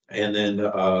 And then,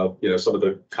 some of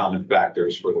the common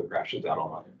factors for the crashes out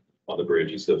on the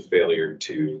bridge is the failure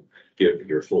to give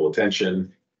your full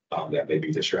attention. That may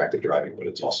be distracted driving, but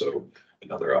it's also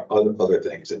other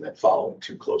things, and then following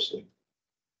too closely.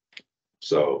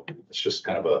 So it's just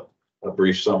kind of a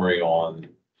brief summary on,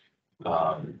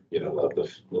 some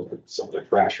of the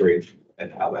crash rate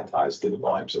and how that ties to the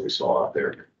volumes that we saw out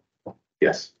there.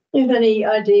 Yes. You have any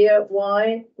idea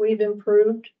why we've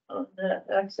improved on that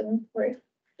accident rate?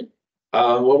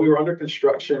 Well, we were under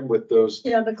construction with those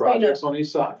the projects on each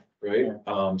side, right?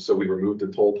 So we removed the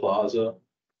toll plaza.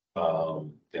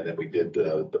 And then we did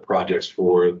the projects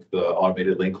for the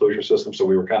automated lane closure system. So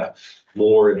we were kind of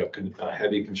more in a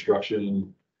heavy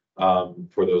construction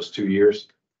for those 2 years.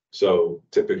 So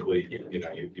typically,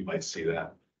 you might see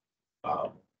that,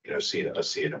 see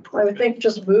an improvement. I would think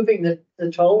just moving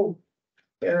the toll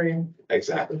area.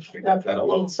 Exactly. That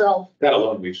alone, itself. that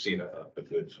alone, we've seen a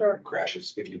good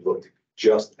crashes. If you looked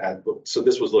just at, so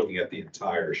this was looking at the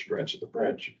entire stretch of the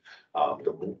bridge,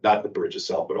 not the bridge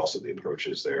itself, but also the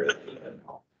approaches there that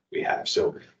we have.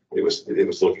 So it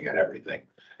was looking at everything.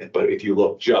 But if you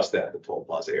look just at the toll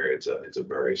plaza area, it's a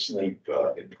very steep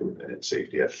improvement in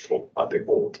safety at the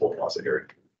whole toll plaza area.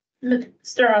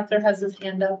 Mr. Arthur has his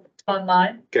hand up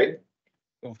online. Okay.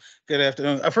 Good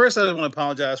afternoon. First, I want to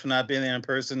apologize for not being there in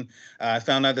person. I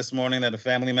found out this morning that a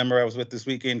family member I was with this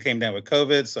weekend came down with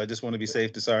COVID, so I just want to be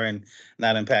safe to sorry and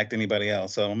not impact anybody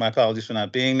else. So my apologies for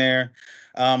not being there.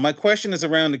 My question is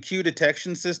around the queue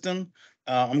detection system.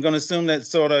 I'm going to assume that's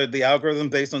sort of the algorithm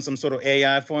based on some sort of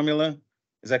AI formula.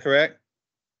 Is that correct?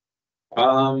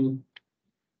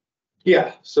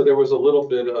 Yeah, so there was a little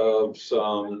bit of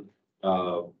some,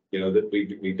 that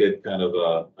we did kind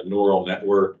of a neural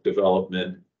network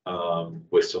development,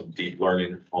 with some deep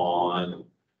learning on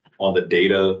the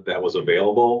data that was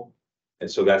available. And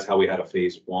so that's how we had a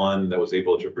phase one that was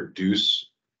able to produce,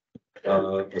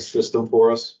 a system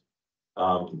for us.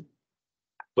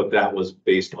 But that was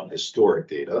based on historic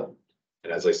data.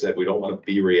 And as I said, we don't want to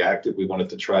be reactive. We wanted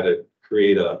to try to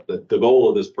create the goal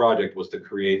of this project was to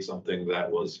create something that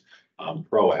was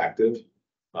proactive,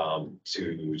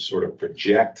 to sort of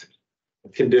project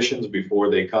conditions before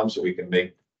they come so we can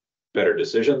make better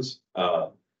decisions,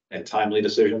 and timely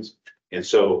decisions. And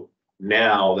so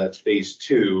now that phase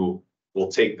two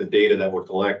will take the data that we're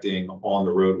collecting on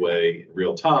the roadway in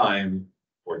real time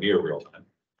or near real time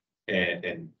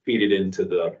and feed it into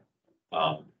the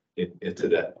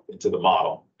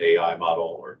model, AI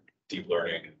model or deep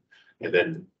learning, and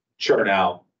then churn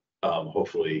out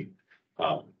hopefully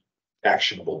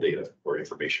actionable data or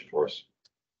information for us.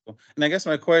 And I guess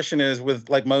my question is, with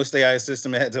like most AI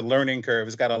system, it has a learning curve.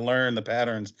 It's got to learn the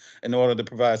patterns in order to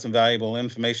provide some valuable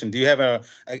information. Do you have a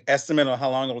estimate on how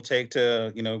long it will take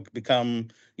to, become,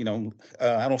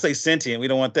 I don't say sentient, we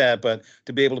don't want that, but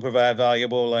to be able to provide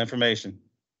valuable information?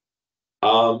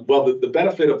 Well, the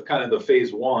benefit of kind of the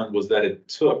phase one was that it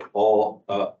took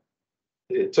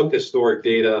historic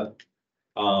data.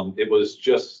 It was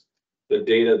just the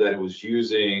data that it was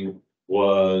using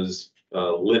was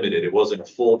limited. It wasn't a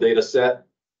full data set.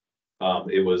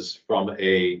 It was from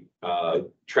a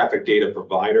traffic data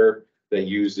provider that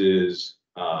uses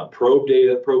probe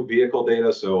vehicle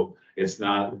data. So it's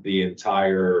not the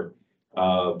entire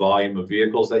volume of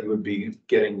vehicles that you would be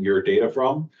getting your data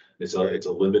from. It's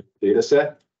a limited data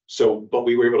set. So, but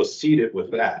we were able to seed it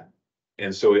with that.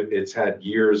 And so it has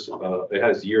years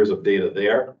of data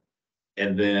there.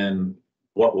 And then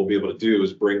what we'll be able to do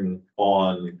is bring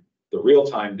on the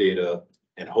real-time data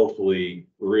and hopefully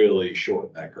really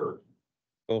shorten that curve.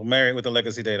 Well, married with the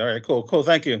legacy data. All right, cool.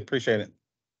 Thank you. Appreciate it.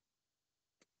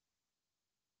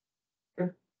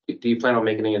 Do you plan on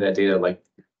making any of that data like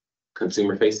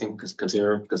consumer facing,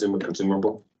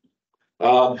 consumable?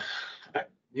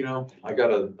 I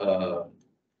gotta,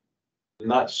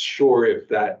 not sure if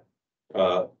that,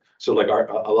 so like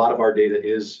a lot of our data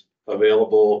is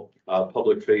available,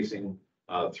 public facing,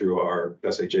 through our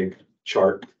SHA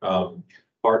chart,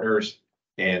 partners.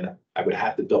 And I would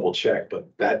have to double check, but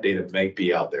that data may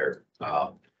be out there.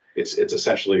 It's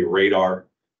essentially radar,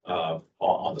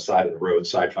 on the side of the road,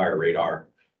 side fire radar,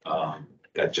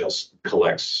 that just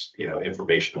collects,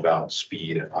 information about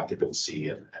speed and occupancy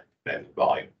and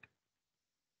volume.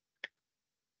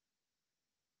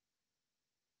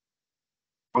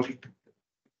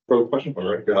 Further question?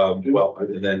 All right. Well,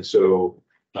 and then so,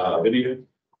 Video?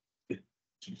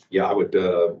 yeah, I would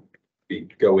be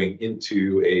going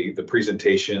into the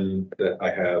presentation that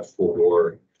I have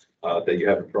for that you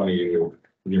have in front of you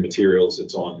in your materials.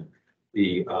 It's on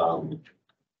the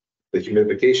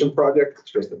humidification project.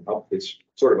 It's just it's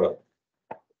sort of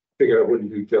a figure I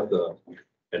wouldn't do just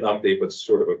an update, but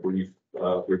sort of a brief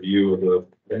review of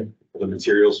the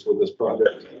materials for this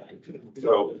project.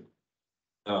 So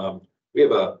we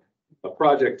have a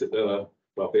project,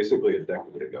 well, basically a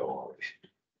decade ago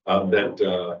already,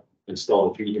 that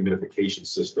installed a dehumidification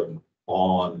system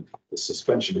on the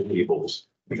suspension cables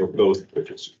for both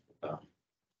bridges.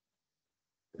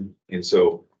 And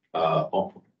so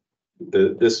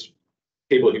this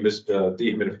cable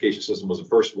dehumidification system was the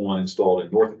first one installed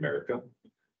in North America,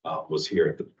 was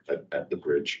here at the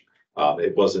bridge.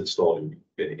 It was installed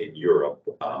in Europe,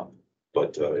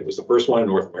 but it was the first one in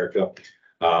North America.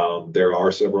 There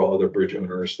are several other bridge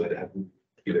owners that have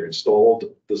either installed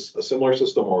a similar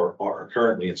system or are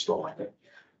currently installing it.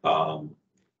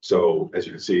 So as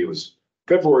you can see, it was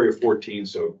February of 14,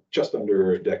 so just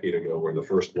under a decade ago, where the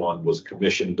first one was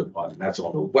commissioned upon, that's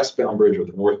on the westbound bridge or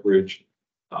the north bridge.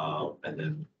 And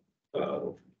then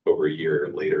over a year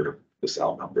later, the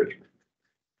southbound bridge.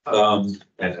 And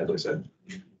as I said,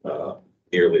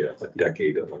 nearly a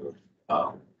decade of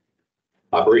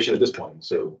operation at this point.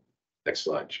 So next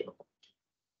slide, show.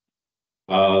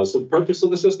 So the purpose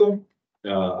of the system,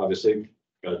 obviously,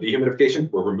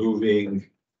 dehumidification, we're removing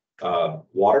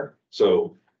water.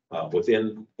 So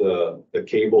within the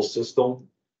cable system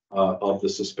of the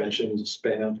suspension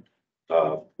span,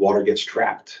 water gets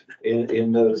trapped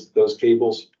in those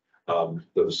cables,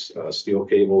 those steel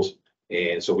cables.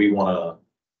 And so we want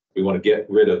to get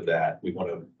rid of that. We want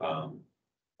to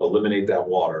eliminate that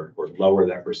water or lower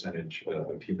that percentage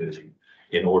of humidity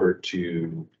in order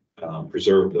to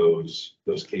preserve those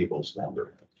cables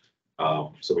longer.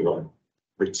 So we want to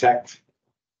protect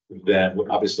them.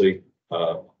 Obviously,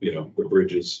 the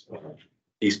bridges,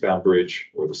 eastbound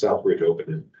bridge or the south bridge opened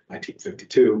in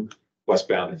 1952,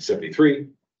 westbound in 73.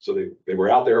 So they were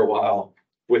out there a while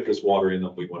with this water in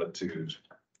them. We wanted to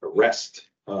arrest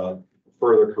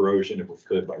further corrosion if we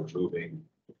could by removing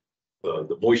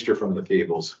the moisture from the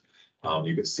cables.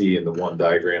 You can see in the one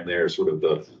diagram there, sort of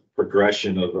the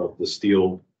progression of the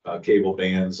steel cable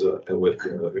bands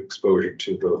with exposure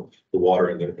to the water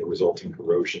and the resulting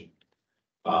corrosion.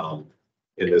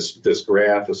 In this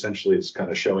graph, essentially, it's kind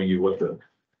of showing you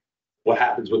what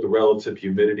happens with the relative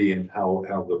humidity and how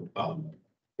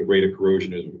the rate of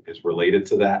corrosion is related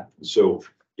to that. So,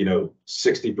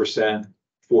 60%,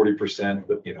 40%,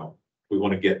 but we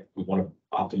want to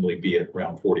optimally be at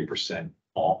around 40%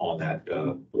 on that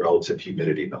relative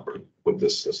humidity number with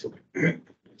this system.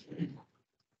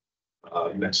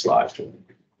 Next slide.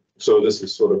 So this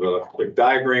is sort of a quick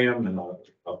diagram and a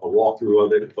walkthrough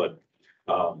of it, but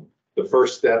the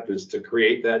first step is to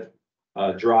create that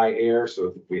dry air.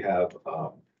 So we have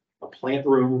a plant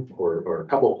room or a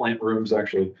couple of plant rooms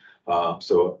actually.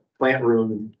 So a plant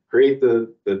room, create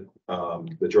the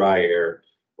dry air.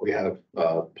 We have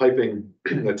piping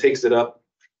that takes it up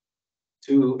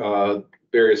to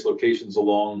various locations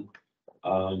along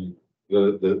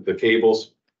the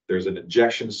cables. There's an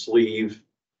injection sleeve,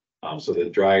 so the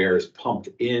dry air is pumped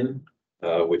in,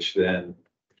 which then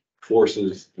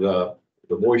forces the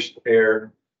moist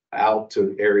air out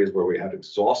to areas where we have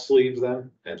exhaust sleeves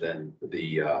then, and then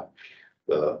the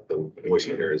moist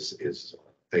air is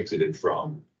exited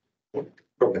from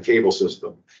the cable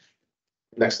system.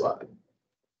 Next slide.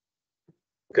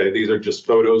 Okay, these are just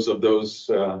photos of those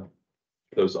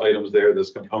items there,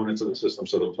 those components of the system.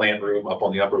 So the plant room up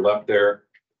on the upper left there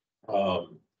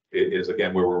is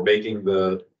again where we're making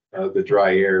the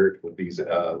dry air with these,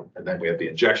 and then we have the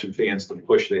injection fans to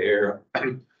push the air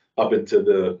up into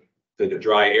the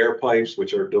dry air pipes,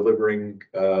 which are delivering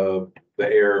the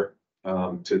air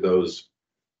to those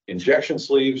injection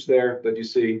sleeves there that you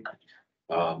see.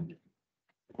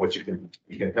 What you can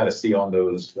kind of see on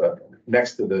those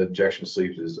next to the injection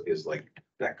sleeves is like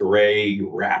that gray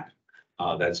wrap.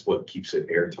 That's what keeps it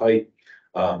airtight.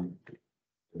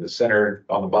 In the center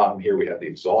on the bottom here, we have the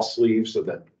exhaust sleeve. So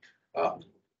that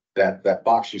that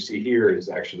box you see here is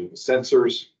actually the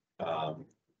sensors.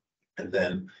 And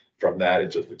then from that, it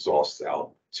just exhausts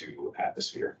out to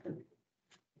atmosphere.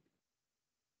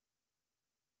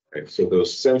 Okay, so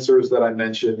those sensors that I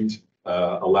mentioned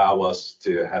allow us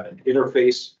to have an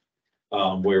interface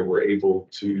where we're able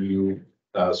to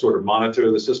sort of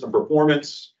monitor the system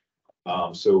performance.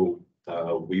 So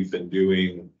we've been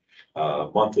doing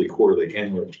monthly, quarterly,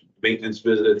 annual maintenance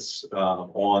visits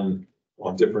on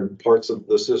different parts of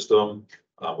the system.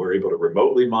 We're able to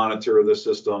remotely monitor the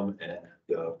system and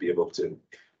be able to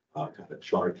kind of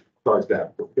charge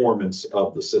that performance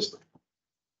of the system.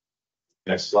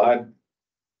 Next slide.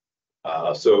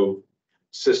 So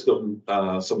system,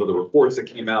 some of the reports that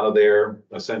came out of there,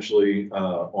 essentially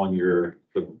on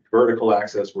the vertical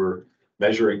axis, we're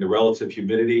measuring the relative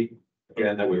humidity,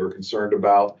 again, that we were concerned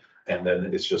about. And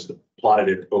then it's just plotted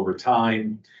it over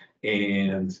time.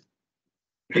 And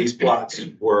these plots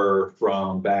were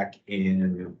from back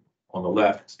in, on the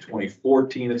left,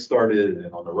 2014 it started,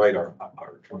 and on the right are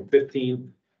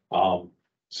 2015.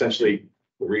 Essentially,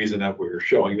 the reason that we're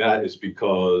showing that is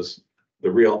because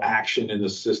the real action in the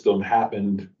system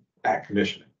happened at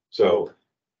commissioning. So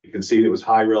you can see it was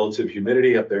high relative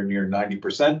humidity up there near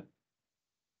 90%,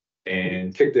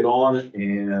 and kicked it on,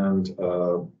 and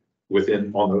on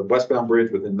the westbound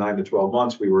bridge, within 9 to 12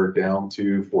 months, we were down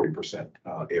to 40%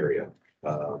 area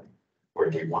where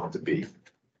we wanted to be.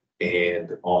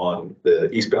 And on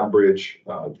the eastbound bridge,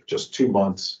 just 2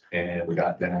 months, and we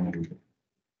got down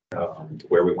to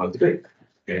where we wanted to be.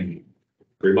 And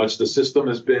pretty much the system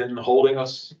has been holding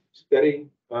us steady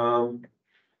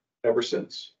ever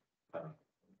since.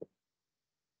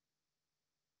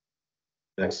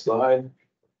 Next slide.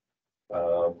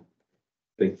 I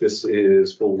think this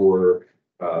is for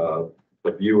the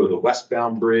view of the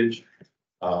westbound bridge.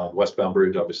 Westbound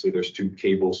bridge, obviously, there's 2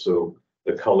 cables, so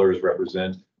the colors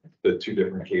represent the 2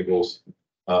 different cables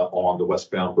on the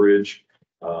westbound bridge.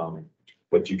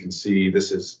 But you can see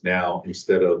this is now,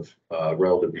 instead of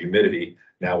relative humidity,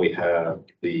 now we have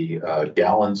the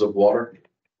gallons of water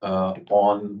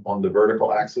on the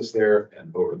vertical axis there,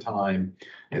 and over time.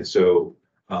 And so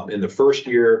in the first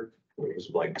year, it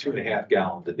was like 2.5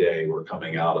 gallons a day were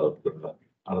coming out of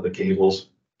the cables.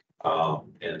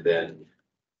 And then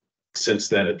since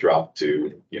then it dropped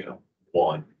to,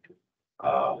 1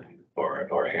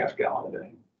 or a half gallon a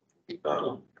day.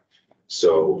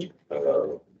 So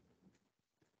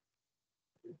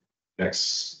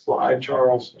Next slide,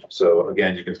 Charles. So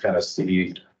again, you can kind of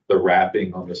see the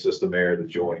wrapping on the system there, the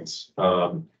joints.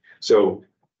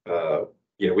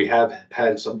 We have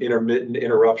had some intermittent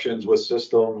interruptions with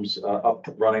systems, up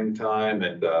running time,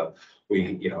 and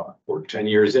we're 10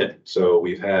 years in. So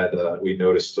we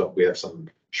noticed we have some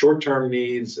short-term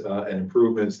needs and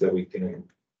improvements that we can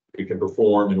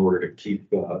perform in order to keep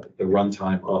the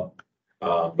runtime up.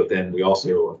 But then we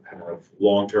also have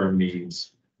long-term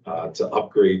needs to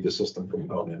upgrade the system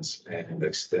components and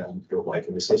extend the life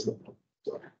of the system.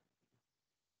 So,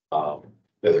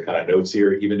 there's a kind of notes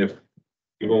here, even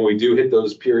when we do hit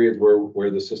those periods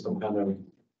where the system kind of,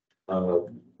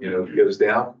 goes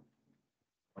down,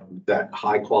 that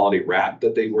high quality wrap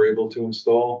that they were able to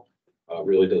install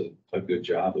really does a good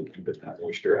job of keeping that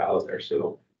moisture out of there.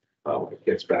 So when it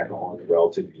gets back on, the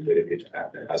relative humidity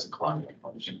hasn't climbed that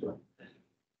much.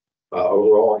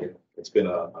 Overall, it's been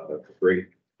a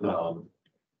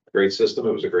great system.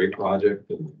 It was a great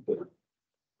project, and we're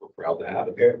proud to have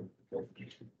it here.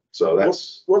 So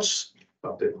that's What's,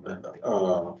 update on that.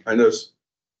 I know it's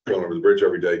going over the bridge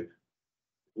every day.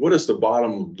 What is the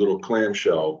bottom little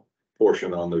clamshell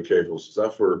portion on the cables? Is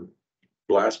that for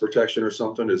blast protection or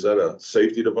something? Is that a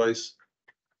safety device?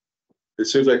 It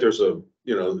seems like there's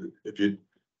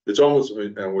it's almost,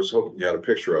 and I was hoping you had a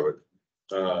picture of it.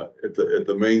 At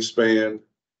the main span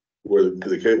where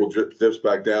the cable dips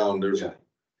back down, there's,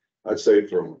 I'd say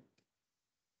from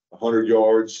 100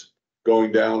 yards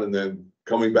going down and then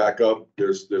coming back up,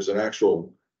 there's an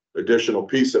actual additional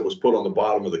piece that was put on the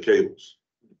bottom of the cables.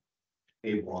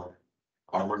 Armor.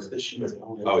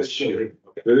 Oh, it's shooting.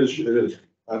 It is.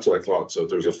 That's what I thought. So if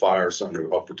there's a fire or something,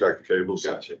 it'll help protect the cables.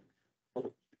 Gotcha.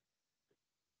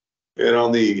 And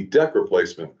on the deck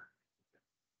replacement,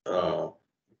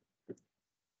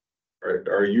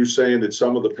 are you saying that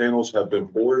some of the panels have been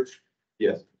poured?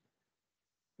 Yes.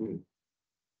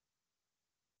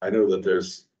 I know that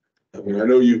I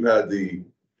know you've had the,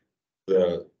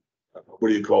 what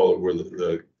do you call it, where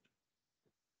the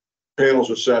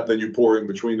panels are set, then you pour in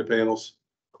between the panels?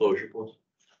 Closure pores.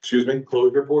 Excuse me?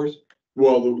 Closure pores?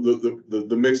 Well,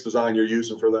 the mixed design you're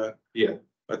using for that? Yeah.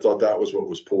 I thought that was what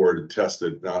was poured and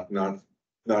tested, not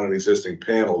an existing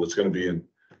panel that's gonna be in.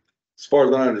 As far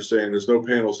as I understand, there's no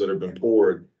panels that have been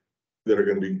poured that are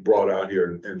gonna be brought out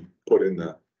here and put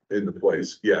into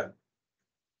place yet.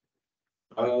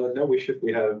 No,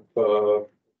 we have, 4.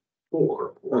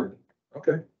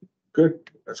 Okay, good.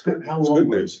 That's good. How That's long good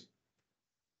was- news.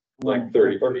 like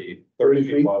 30 feet. 30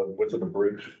 feet? What's in the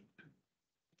bridge?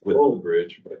 With the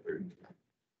bridge. But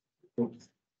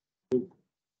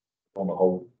On the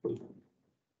whole.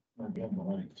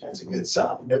 That's a good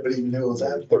sign. Nobody even knew it was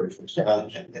that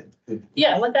 30%.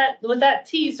 Yeah, with that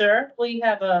teaser, we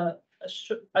have a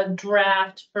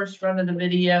draft first run of the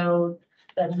video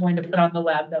that I'm going to put on the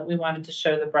web that we wanted to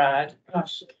show the BRAG.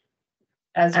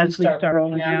 As we start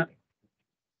rolling out.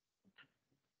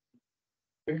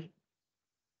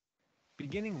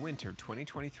 Beginning winter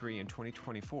 2023 and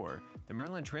 2024, the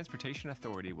Maryland Transportation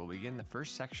Authority will begin the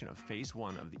first section of Phase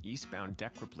 1 of the eastbound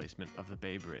deck replacement of the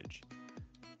Bay Bridge.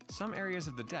 Some areas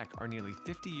of the deck are nearly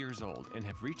 50 years old and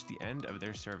have reached the end of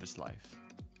their service life.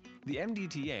 The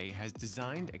MDTA has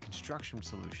designed a construction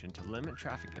solution to limit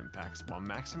traffic impacts while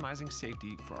maximizing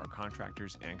safety for our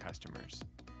contractors and customers.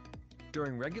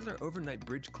 During regular overnight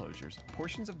bridge closures,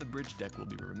 portions of the bridge deck will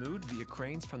be removed via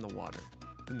cranes from the water.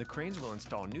 Then the cranes will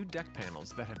install new deck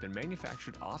panels that have been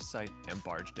manufactured off-site and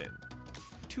barged in.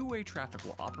 Two-way traffic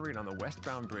will operate on the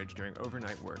westbound bridge during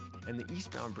overnight work, and the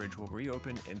eastbound bridge will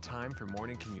reopen in time for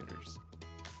morning commuters.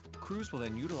 Crews will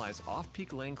then utilize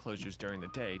off-peak lane closures during the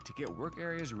day to get work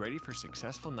areas ready for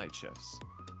successful night shifts.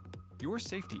 Your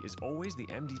safety is always the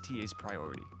MDTA's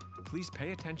priority. Please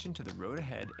pay attention to the road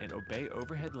ahead and obey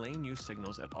overhead lane use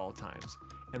signals at all times.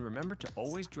 And remember to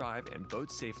always drive and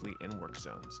boat safely in work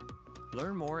zones.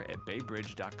 Learn more at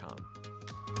baybridge.com.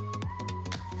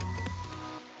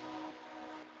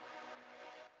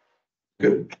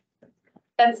 Good.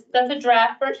 That's a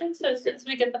draft version, so as soon as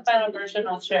we get the final version,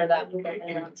 I'll share that with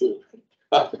everyone.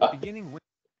 Beginning with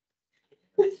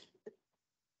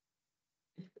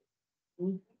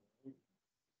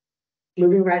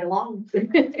Moving right along. Real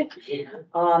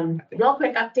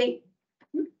quick update.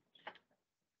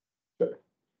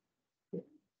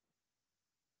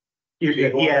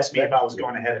 He asked me if I was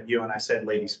going ahead of you and I said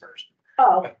ladies first.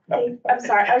 Oh, I'm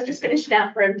sorry. I was just finishing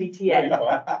out for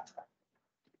MDTA.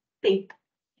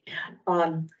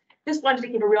 Just wanted to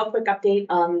give a real quick update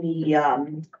on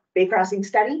the Bay Crossing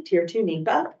study, Tier 2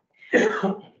 NEPA.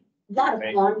 A lot of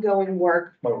ongoing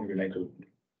work.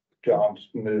 John's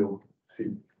new.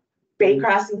 Bay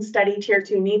Crossing study, Tier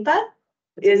 2 NEPA.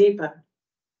 is NEPA.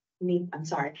 I'm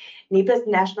sorry, NEPA is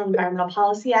the National Environmental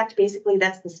Policy Act. Basically,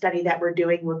 that's the study that we're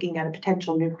doing, looking at a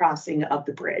potential new crossing of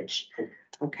the bridge.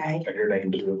 Okay. Your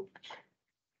name too.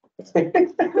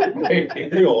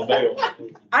 We all know.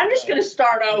 I'm just gonna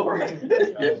start over.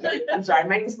 I'm sorry,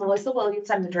 my name is Melissa Williams.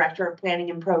 I'm the Director of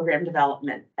Planning and Program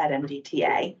Development at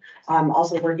MDTA. I'm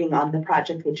also working on the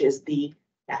project, which is the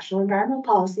National Environmental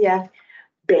Policy Act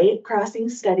Bay Crossing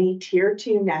Study, Tier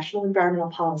 2 National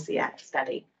Environmental Policy Act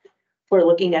study. We're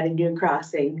looking at a new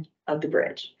crossing of the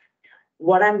bridge.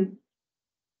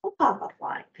 I'll pop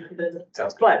offline.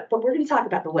 But we're gonna talk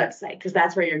about the website, because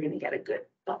that's where you're gonna get a good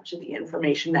bunch of the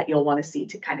information that you'll want to see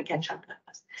to kind of catch up with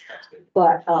us.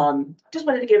 But just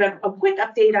wanted to give a quick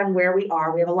update on where we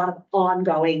are. We have a lot of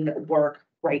ongoing work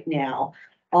right now.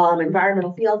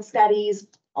 Environmental field studies,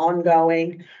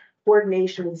 ongoing.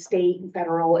 Coordination with state and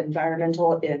federal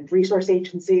environmental and resource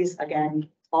agencies, again,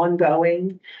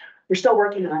 ongoing. We're still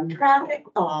working on traffic.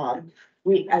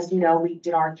 As you know, we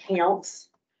did our counts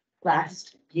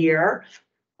last year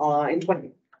in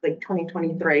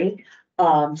 2023,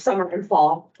 summer and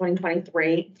fall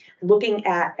 2023. Looking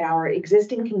at our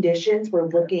existing conditions, we're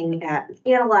looking at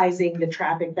analyzing the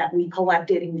traffic that we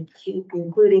collected,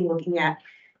 including looking at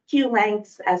queue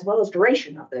lengths as well as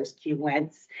duration of those queue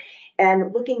lengths.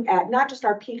 And looking at not just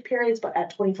our peak periods, but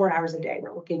at 24 hours a day.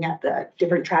 We're looking at the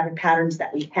different traffic patterns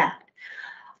that we had.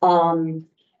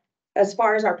 As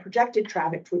far as our projected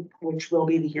traffic, which will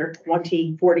be the year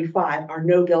 2045, our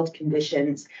no-build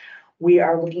conditions, we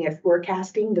are looking at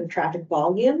forecasting the traffic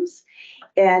volumes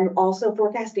and also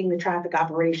forecasting the traffic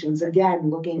operations,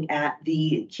 again, looking at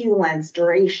the queue lengths,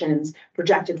 durations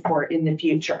projected for in the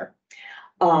future.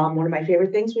 One of my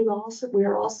favorite things, we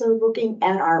are also looking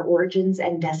at our origins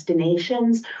and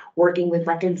destinations, working with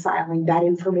reconciling that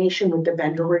information with the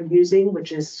vendor we're using,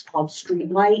 which is called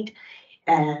Streetlight,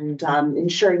 and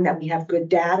ensuring that we have good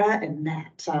data and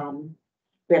that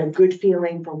we have a good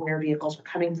feeling for where vehicles are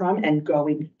coming from and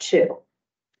going to.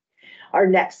 Our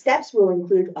next steps will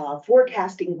include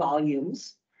forecasting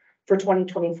volumes for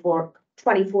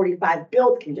 2045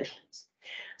 build conditions.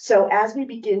 So as we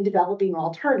begin developing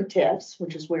alternatives,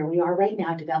 which is where we are right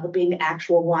now, developing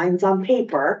actual lines on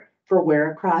paper for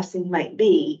where a crossing might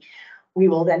be, we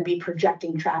will then be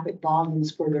projecting traffic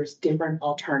volumes for those different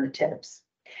alternatives.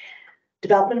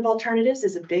 Development of alternatives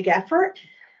is a big effort,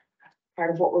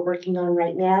 part of what we're working on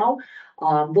right now.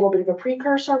 A little bit of a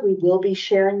precursor, we will be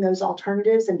sharing those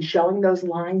alternatives and showing those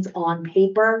lines on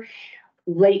paper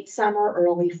late summer,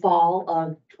 early fall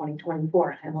of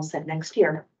 2024. I almost said next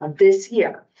year, of this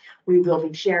year. We will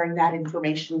be sharing that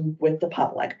information with the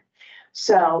public.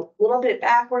 So a little bit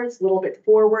backwards, a little bit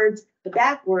forwards. The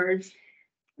backwards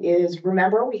is,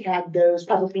 remember, we had those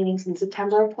public meetings in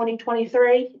September of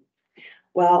 2023.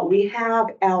 Well, we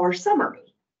have our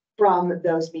summary from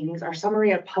those meetings, our summary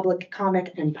of public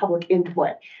comment and public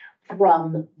input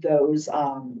from those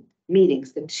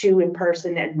meetings, the 2 in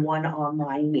person and 1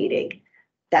 online meeting.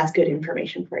 That's good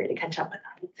information for you to catch up with.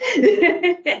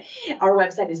 Our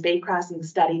website is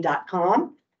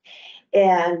baycrossingstudy.com.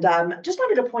 And just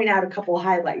wanted to point out a couple of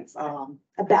highlights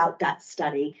about that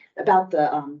study, about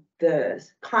the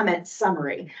comment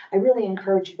summary. I really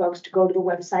encourage you folks to go to the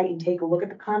website and take a look at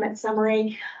the comment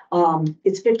summary.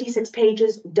 It's 56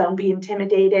 pages. Don't be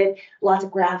intimidated. Lots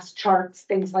of graphs, charts,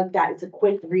 things like that. It's a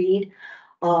quick read.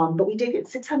 But we did get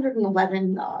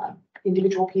 611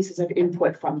 individual pieces of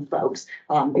input from folks,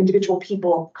 individual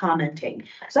people commenting.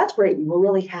 So that's great. And we're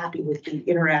really happy with the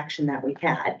interaction that we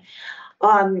had.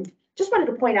 Just wanted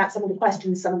to point out some of the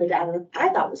questions, some of the data that I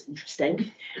thought was interesting.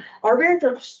 Our very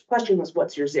first question was,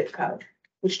 what's your zip code?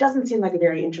 Which doesn't seem like a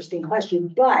very interesting question,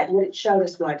 but what it showed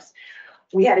us was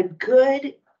we had a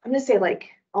good, I'm gonna say like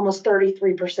almost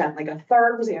 33%, like a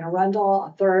third was Anne Arundel,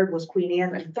 a third was Queen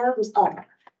Anne, and a third was other.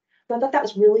 So I thought that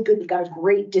was really good. We got a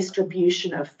great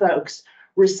distribution of folks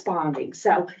responding.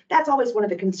 So that's always one of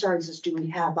the concerns is, do we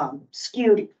have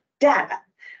skewed data?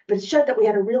 But it showed that we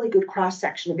had a really good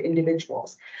cross-section of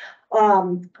individuals.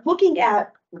 Looking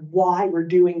at why we're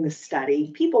doing this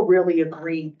study, people really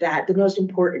agree that the most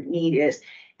important need is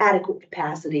adequate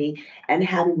capacity and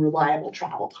having reliable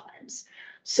travel times.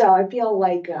 So I feel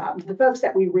like the folks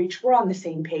that we reach, we're on the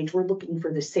same page. We're looking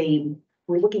for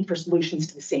solutions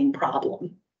to the same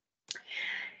problem.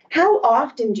 How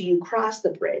often do you cross the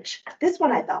bridge? This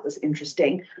one I thought was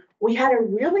interesting. We had a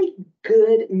really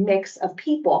good mix of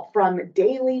people from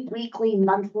daily, weekly,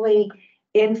 monthly,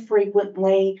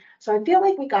 infrequently. So I feel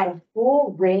like we got a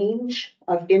full range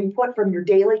of input from your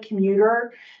daily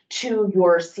commuter to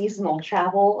your seasonal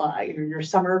travel, your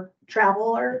summer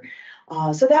traveler.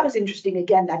 So that was interesting.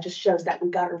 Again, that just shows that we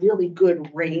got a really good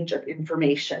range of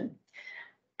information.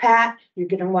 Pat, you're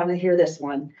gonna want to hear this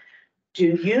one. Do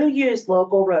you use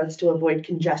local roads to avoid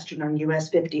congestion on US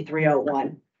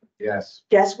 5301? Yes.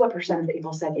 Guess what percent of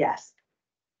people said yes?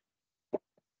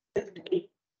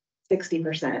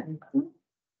 60%.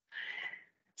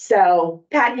 So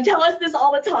Pat, you tell us this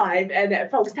all the time,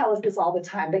 and folks tell us this all the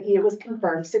time, but it was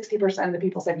confirmed, 60% of the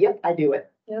people said, yep, I do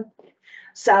it. Yep.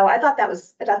 So I thought that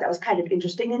was kind of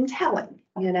interesting and telling,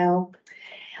 you know.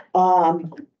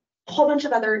 Whole bunch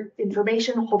of other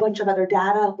information, a whole bunch of other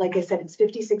data. Like I said, it's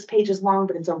 56 pages long,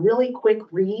 but it's a really quick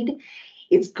read.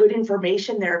 It's good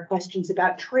information. There are questions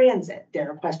about transit. There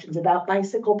are questions about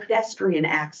bicycle pedestrian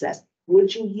access.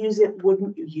 Would you use it?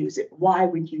 Wouldn't you use it? Why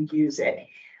would you use it?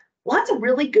 Lots of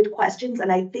really good questions.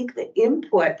 And I think the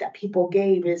input that people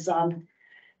gave is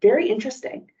very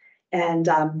interesting and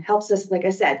helps us, like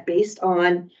I said, based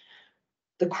on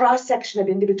the cross-section of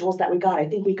individuals that we got. I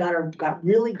think we got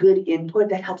really good input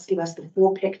that helps give us the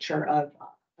full picture of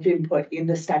input in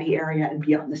the study area and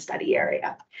beyond the study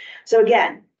area. So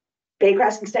again,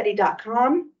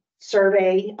 baycrossingstudy.com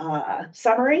survey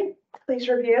summary, please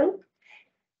review.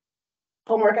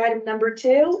 Homework item number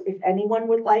 2, if anyone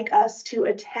would like us to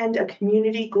attend a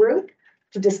community group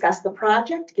to discuss the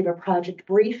project, give a project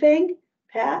briefing,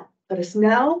 Pat, let us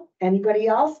know. Anybody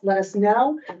else, let us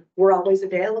know. We're always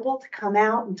available to come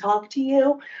out and talk to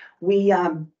you.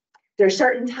 There are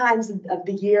certain times of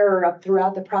the year or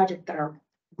throughout the project that are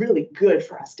really good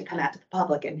for us to come out to the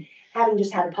public, and having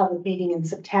just had a public meeting in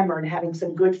September and having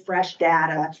some good fresh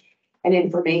data and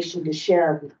information to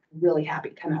share, we're really happy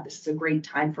to come out. This is a great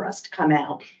time for us to come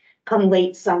out. Come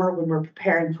late summer when we're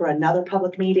preparing for another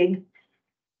public meeting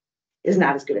is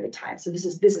not as good of a time. So this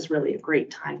is really a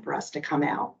great time for us to come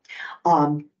out.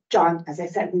 John, as I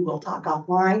said, we will talk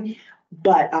offline,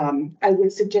 but I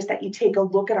would suggest that you take a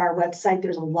look at our website.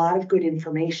 There's a lot of good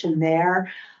information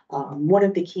there. One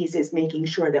of the keys is making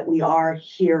sure that we are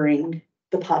hearing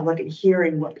the public and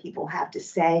hearing what people have to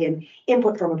say and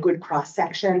input from a good cross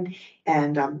section.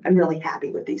 And I'm really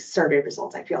happy with these survey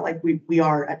results. I feel like we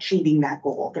are achieving that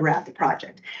goal throughout the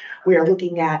project. We are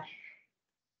looking at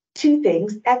 2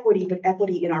 things, equity, but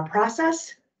equity in our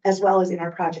process, as well as in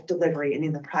our project delivery and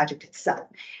in the project itself.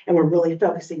 And we're really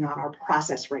focusing on our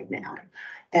process right now.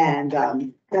 And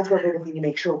that's where we're looking to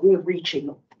make sure we're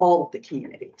reaching all of the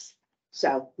communities.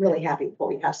 So really happy with what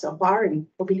we have so far and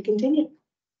hoping to continue.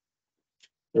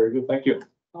 Very good, thank you.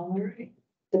 All right.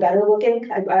 The better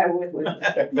looking, I would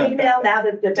female now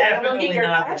that the better Definitely looking,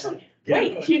 not. actually,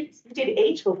 wait, you did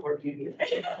age before beauty.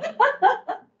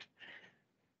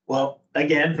 Well,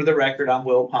 again, for the record, I'm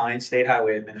Will Pine, State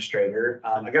Highway Administrator.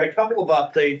 I got a couple of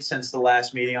updates since the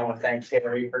last meeting. I want to thank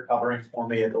Terry for covering for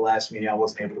me at the last meeting. I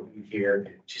wasn't able to be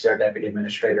here. She's our Deputy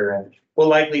Administrator and will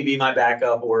likely be my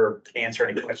backup or answer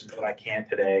any questions that I can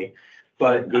today.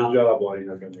 But Good job while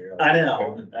you're in there. I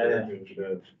know.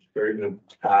 Very good.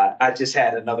 I just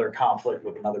had another conflict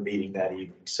with another meeting that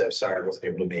evening, so sorry I wasn't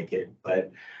able to make it.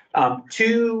 But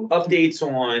 2 updates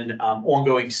on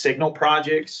ongoing signal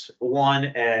projects. One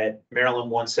at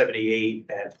Maryland 178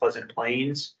 at Pleasant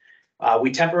Plains. We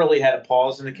temporarily had a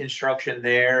pause in the construction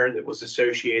there that was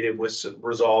associated with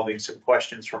resolving some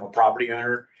questions from a property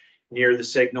owner near the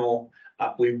signal.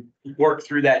 We've worked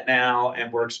through that now,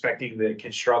 and we're expecting that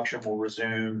construction will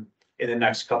resume in the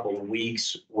next couple of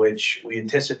weeks, which we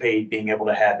anticipate being able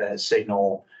to have that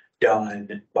signal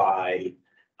done by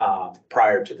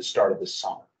prior to the start of the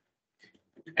summer.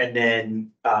 And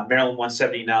then Maryland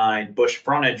 179 Bush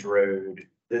Frontage Road,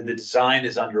 the design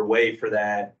is underway for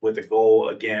that with the goal,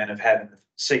 again, of having the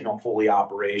signal fully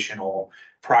operational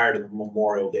prior to the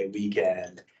Memorial Day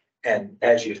weekend. And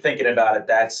as you're thinking about it,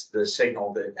 that's the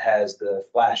signal that has the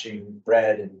flashing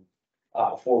red and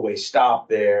 4-way stop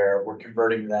there. We're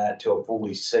converting that to a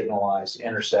fully signalized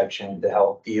intersection to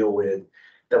help deal with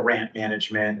the ramp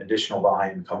management, additional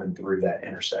volume coming through that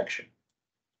intersection.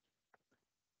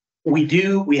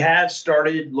 We have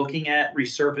started looking at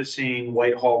resurfacing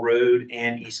Whitehall Road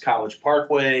and East College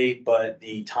Parkway, but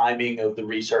the timing of the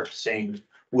resurfacing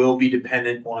will be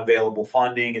dependent on available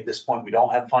funding. At this point, we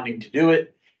don't have funding to do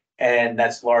it. And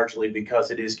that's largely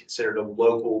because it is considered a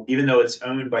local, even though it's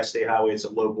owned by State Highway, it's a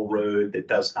local road that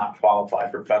does not qualify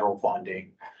for federal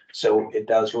funding. So it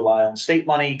does rely on state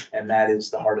money, and that is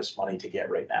the hardest money to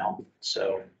get right now.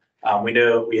 So we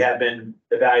know we have been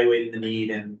evaluating the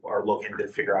need and are looking to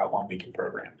figure out when we can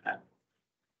program that.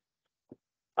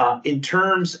 In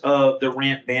terms of the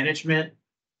ramp management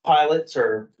pilots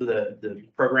or the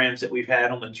programs that we've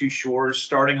had on the 2 shores,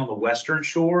 starting on the western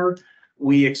shore,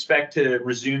 we expect to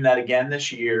resume that again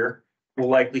this year. will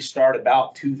likely start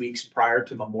about 2 weeks prior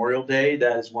to Memorial Day.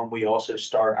 That is when we also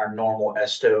start our normal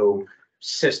ESTO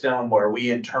system where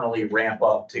we internally ramp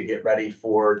up to get ready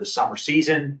for the summer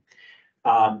season.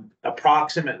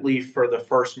 Approximately for the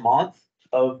first month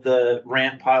of the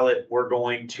ramp pilot, we're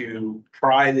going to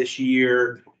try this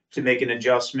year to make an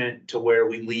adjustment to where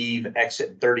we leave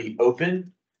exit 30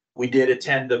 open. We did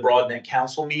attend the Broadneck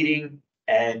Council meeting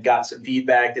and got some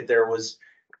feedback that there was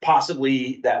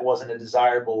possibly that wasn't a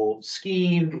desirable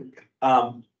scheme.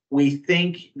 We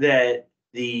think that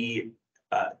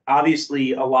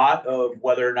obviously a lot of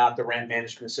whether or not the ramp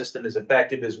management system is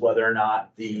effective is whether or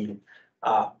not the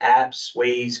apps,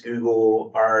 Waze,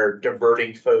 Google are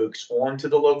diverting folks onto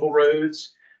the local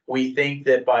roads. We think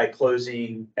that by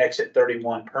closing exit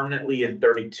 31 permanently and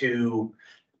 32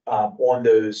 on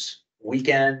those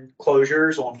weekend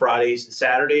closures on Fridays and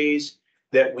Saturdays,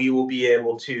 that we will be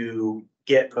able to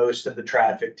get most of the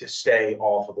traffic to stay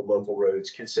off of the local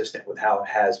roads consistent with how it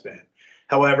has been.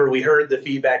 However, we heard the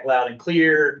feedback loud and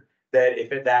clear that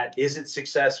if that isn't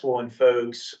successful and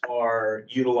folks are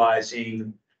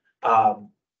utilizing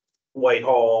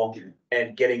Whitehall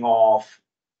and getting off,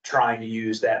 trying to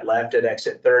use that left at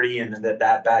exit 30, and then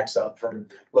that backs up from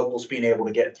locals being able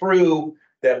to get through,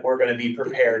 that we're going to be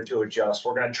prepared to adjust.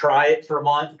 We're going to try it for a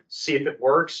month, see if it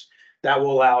works. That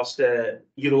will allow us to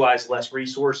utilize less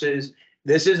resources.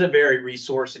 This is a very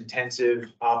resource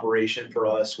intensive operation for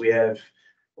us. We have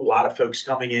a lot of folks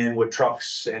coming in with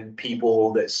trucks and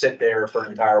people that sit there for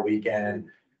an entire weekend.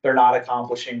 They're not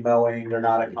accomplishing mowing. They're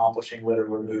not accomplishing litter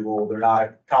removal. They're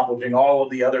not accomplishing all of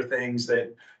the other things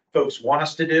that folks want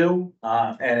us to do.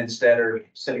 And instead are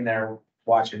sitting there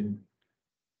watching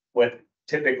what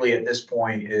typically at this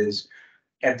point is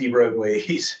empty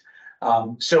roadways.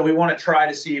 So we want to try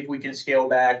to see if we can scale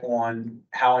back on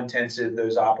how intensive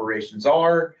those operations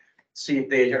are, see if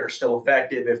they are still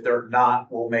effective. If they're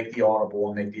not, we'll make the audible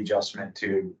and make the adjustment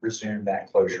to resume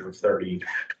that closure of 30.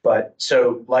 But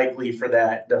so likely for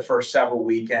that, the first several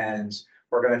weekends,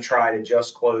 we're going to try to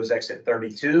just close exit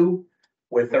 32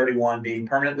 with 31 being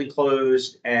permanently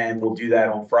closed. And we'll do that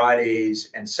on Fridays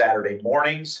and Saturday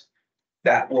mornings.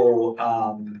 That will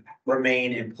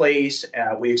remain in place.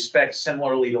 We expect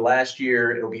similarly to last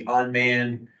year, it'll be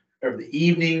unmanned over the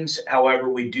evenings. However,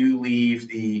 we do leave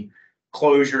the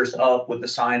closures up with the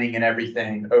signing and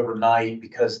everything overnight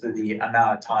because of the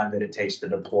amount of time that it takes to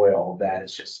deploy all of that.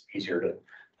 It's just easier to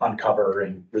uncover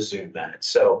and resume that.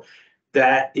 So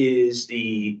that is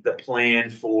the plan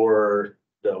for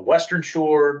the Western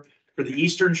Shore. For the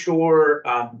Eastern Shore,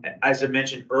 as I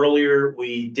mentioned earlier,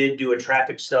 we did do a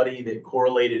traffic study that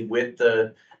correlated with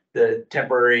the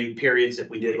temporary periods that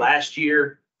we did last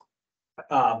year.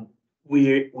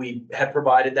 We have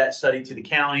provided that study to the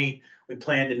county. We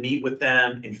plan to meet with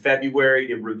them in February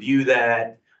to review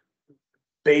that.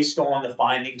 Based on the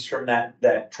findings from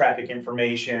that traffic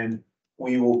information,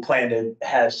 we will plan to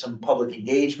have some public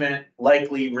engagement,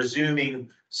 likely resuming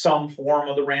some form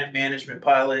of the ramp management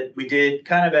pilot. We did,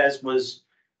 kind of as was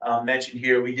mentioned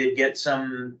here, we did get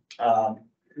some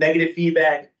negative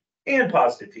feedback and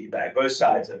positive feedback, both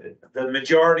sides of it. The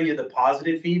majority of the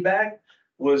positive feedback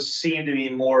seemed to be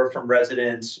more from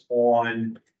residents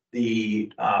on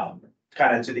the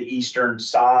kind of to the eastern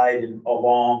side and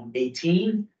along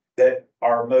 18 that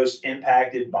are most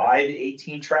impacted by the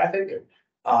 18 traffic.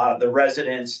 The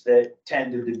residents that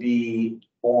tended to be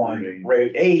on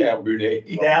Route 8, down Route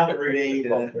 8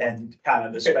 and kind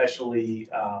of especially,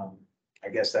 I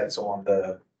guess that's on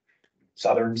the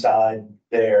southern side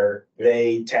there,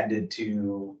 they tended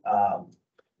to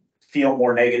feel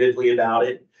more negatively about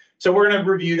it. So we're going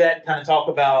to review that, kind of talk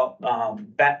about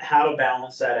how to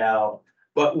balance that out,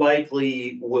 but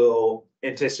likely will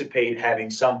anticipate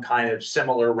having some kind of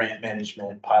similar ramp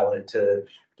management pilot to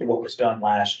what was done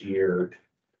last year.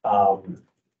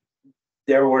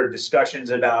 There were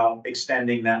discussions about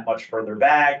extending that much further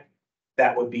back.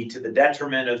 That would be to the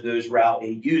detriment of those Route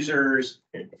 8 users.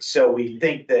 So we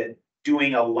think that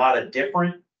doing a lot of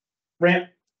different ramp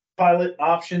pilot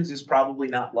options is probably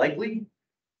not likely.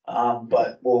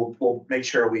 But we'll make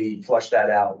sure we flush that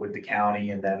out with the county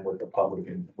and then with the public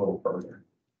a little further.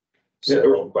 Yeah,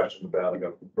 there was a question about,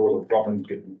 there was a problem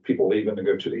getting people leaving to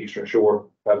go to the Eastern Shore,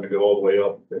 having to go all the way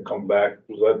up and come back.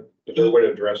 Is there a way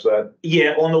to address that?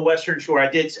 Yeah, on the Western Shore, I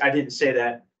didn't say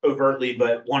that overtly,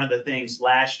 but one of the things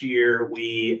last year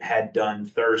we had done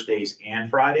Thursdays and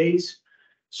Fridays.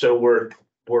 So we're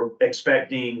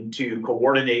expecting to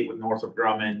coordinate with Northrop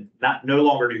Grumman, no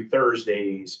longer do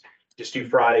Thursdays, just do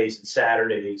Fridays and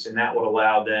Saturdays, and that would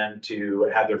allow them to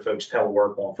have their folks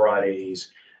telework on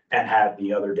Fridays and have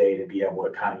the other day to be able to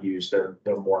kind of use their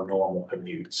more normal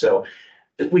commute. So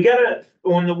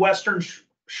on the western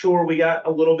shore, we got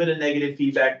a little bit of negative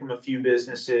feedback from a few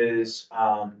businesses.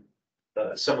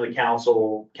 Some of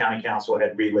the county council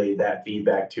had relayed that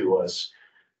feedback to us.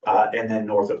 And then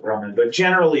north of Drummond, but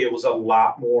generally it was a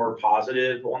lot more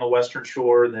positive on the western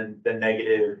shore than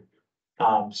negative.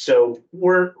 So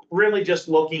we're really just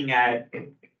looking at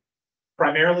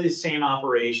primarily the same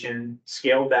operation,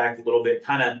 scaled back a little bit,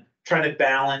 kind of trying to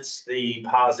balance the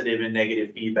positive and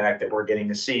negative feedback that we're getting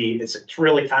to see. It's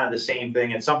really kind of the same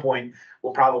thing. At some point,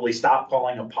 we'll probably stop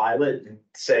calling a pilot and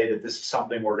say that this is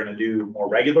something we're going to do more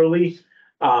regularly.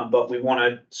 But we want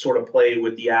to sort of play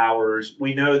with the hours.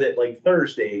 We know that like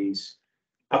Thursdays,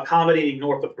 accommodating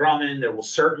north of Drummond, there will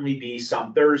certainly be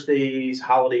some Thursdays,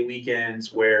 holiday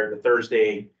weekends where the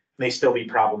Thursday may still be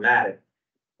problematic.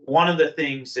 One of the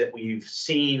things that we've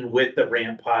seen with the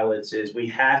ramp pilots is we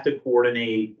have to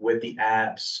coordinate with the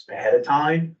apps ahead of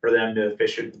time for them to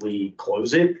efficiently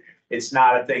close it. It's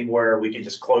not a thing where we can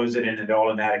just close it and it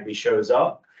automatically shows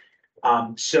up.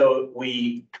 So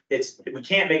we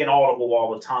can't make an audible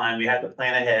all the time. We have to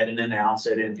plan ahead and announce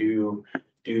it and do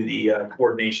the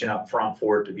coordination up front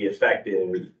for it to be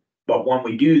effective. But when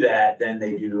we do that, then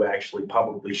they do actually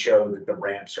publicly show that the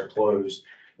ramps are closed.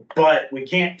 But we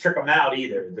can't trick them out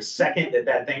either. The second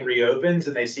that thing reopens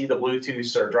and they see the Bluetooth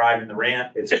start driving the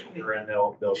ramp, it's over and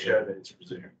they'll show that it's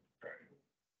resumed.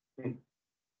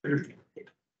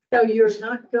 So you're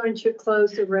not going to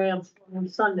close the ramp on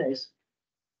Sundays?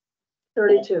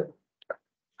 32.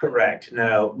 Correct.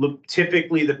 No, look,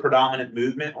 typically the predominant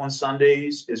movement on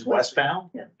Sundays is westbound.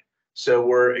 Yeah. So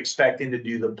we're expecting to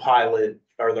do the pilot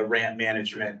or the ramp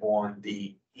management on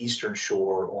the eastern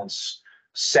shore on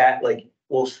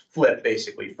we'll flip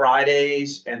basically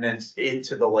Fridays and then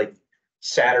into the like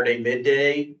Saturday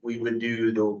midday, we would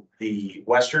do the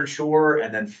western shore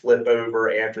and then flip over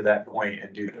after that point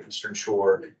and do the eastern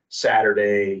shore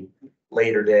Saturday,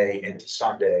 later day into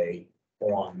Sunday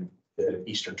on the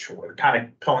eastern shore, kind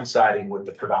of coinciding with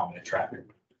the predominant traffic.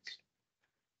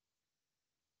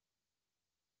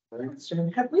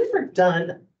 Have we ever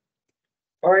done,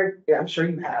 or yeah, I'm sure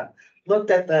you have,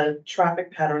 looked at the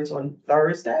traffic patterns on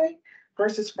Thursday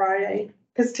versus Friday?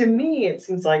 Because to me, it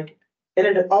seems like, and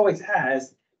it always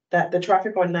has, that the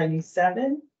traffic on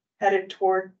 97 headed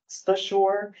towards the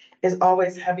shore is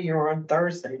always heavier on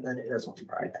Thursday than it is on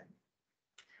Friday.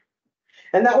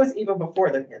 And that was even before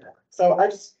the pandemic. So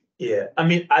Yeah, I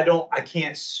mean, I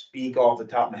can't speak off the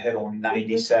top of my head on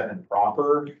 97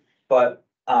 proper, but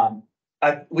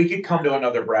we could come to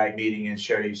another BRAG meeting and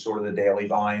show you sort of the daily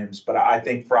volumes, but I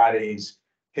think Fridays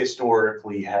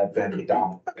historically have been the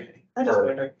dominant day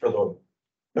for the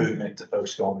movement to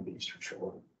folks going to the Eastern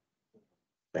Shore.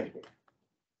 Thank you.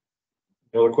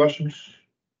 Any other questions?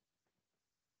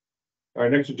 All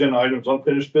right, next agenda item is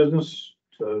unfinished business.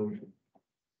 So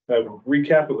have a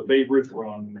recap of the Bay Bridge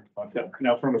run. I can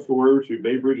now turn the floor over to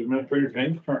Bay Bridge Administrator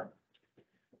James Turner.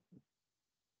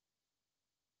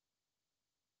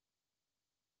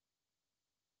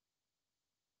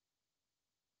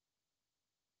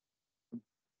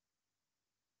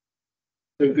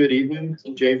 So good evening,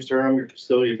 I'm James Turner, I'm your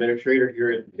facility administrator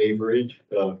here at Bay Bridge.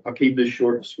 I'll keep this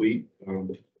short and sweet.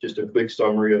 Just a quick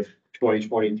summary of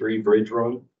 2023 bridge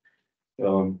run.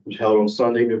 Was held on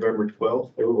Sunday, November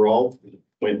 12th. Overall,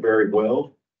 went very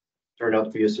well. Turned out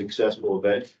to be a successful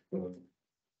event.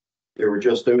 There were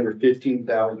just over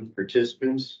 15,000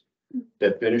 participants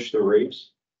that finished the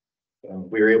race.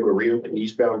 We were able to reopen the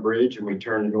eastbound bridge and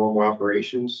return to normal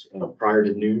operations prior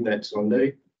to noon that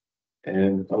Sunday,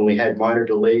 and only had minor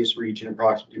delays reaching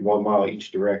approximately 1 mile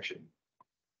each direction.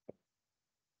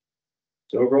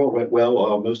 So overall it went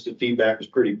well. Most of the feedback was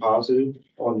pretty positive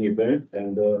on the event,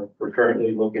 and we're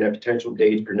currently looking at potential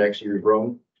dates for next year's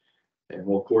run. And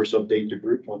we'll of course update the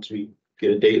group once we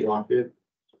get a date locked in.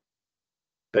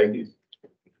 Thank you.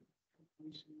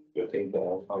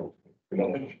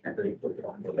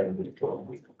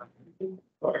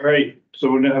 All right, so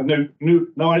we now have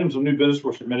no items of new business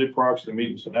were submitted prior to the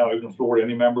meeting. So now open the floor to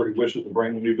any member who wishes to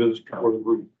bring the new business before the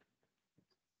group.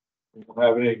 We don't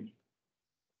have any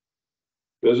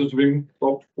business being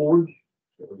brought forward.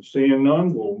 So seeing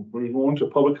none, we'll move on to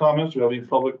public comments. Do you have any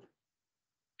public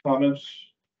comments?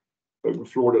 Open the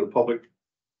floor to the public.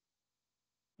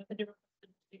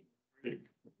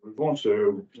 Move on.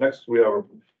 So next we have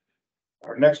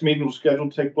our next meeting will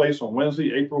scheduled to take place on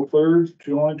Wednesday, April 3rd,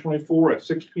 2024 at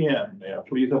 6 p.m. Yeah,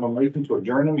 please have a motion to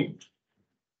adjourn the meeting.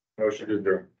 Motion to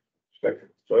adjourn. Second.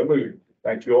 So I move.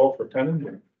 Thank you all for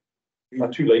attending.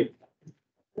 Not too late.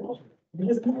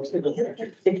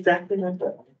 exactly like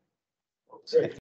that.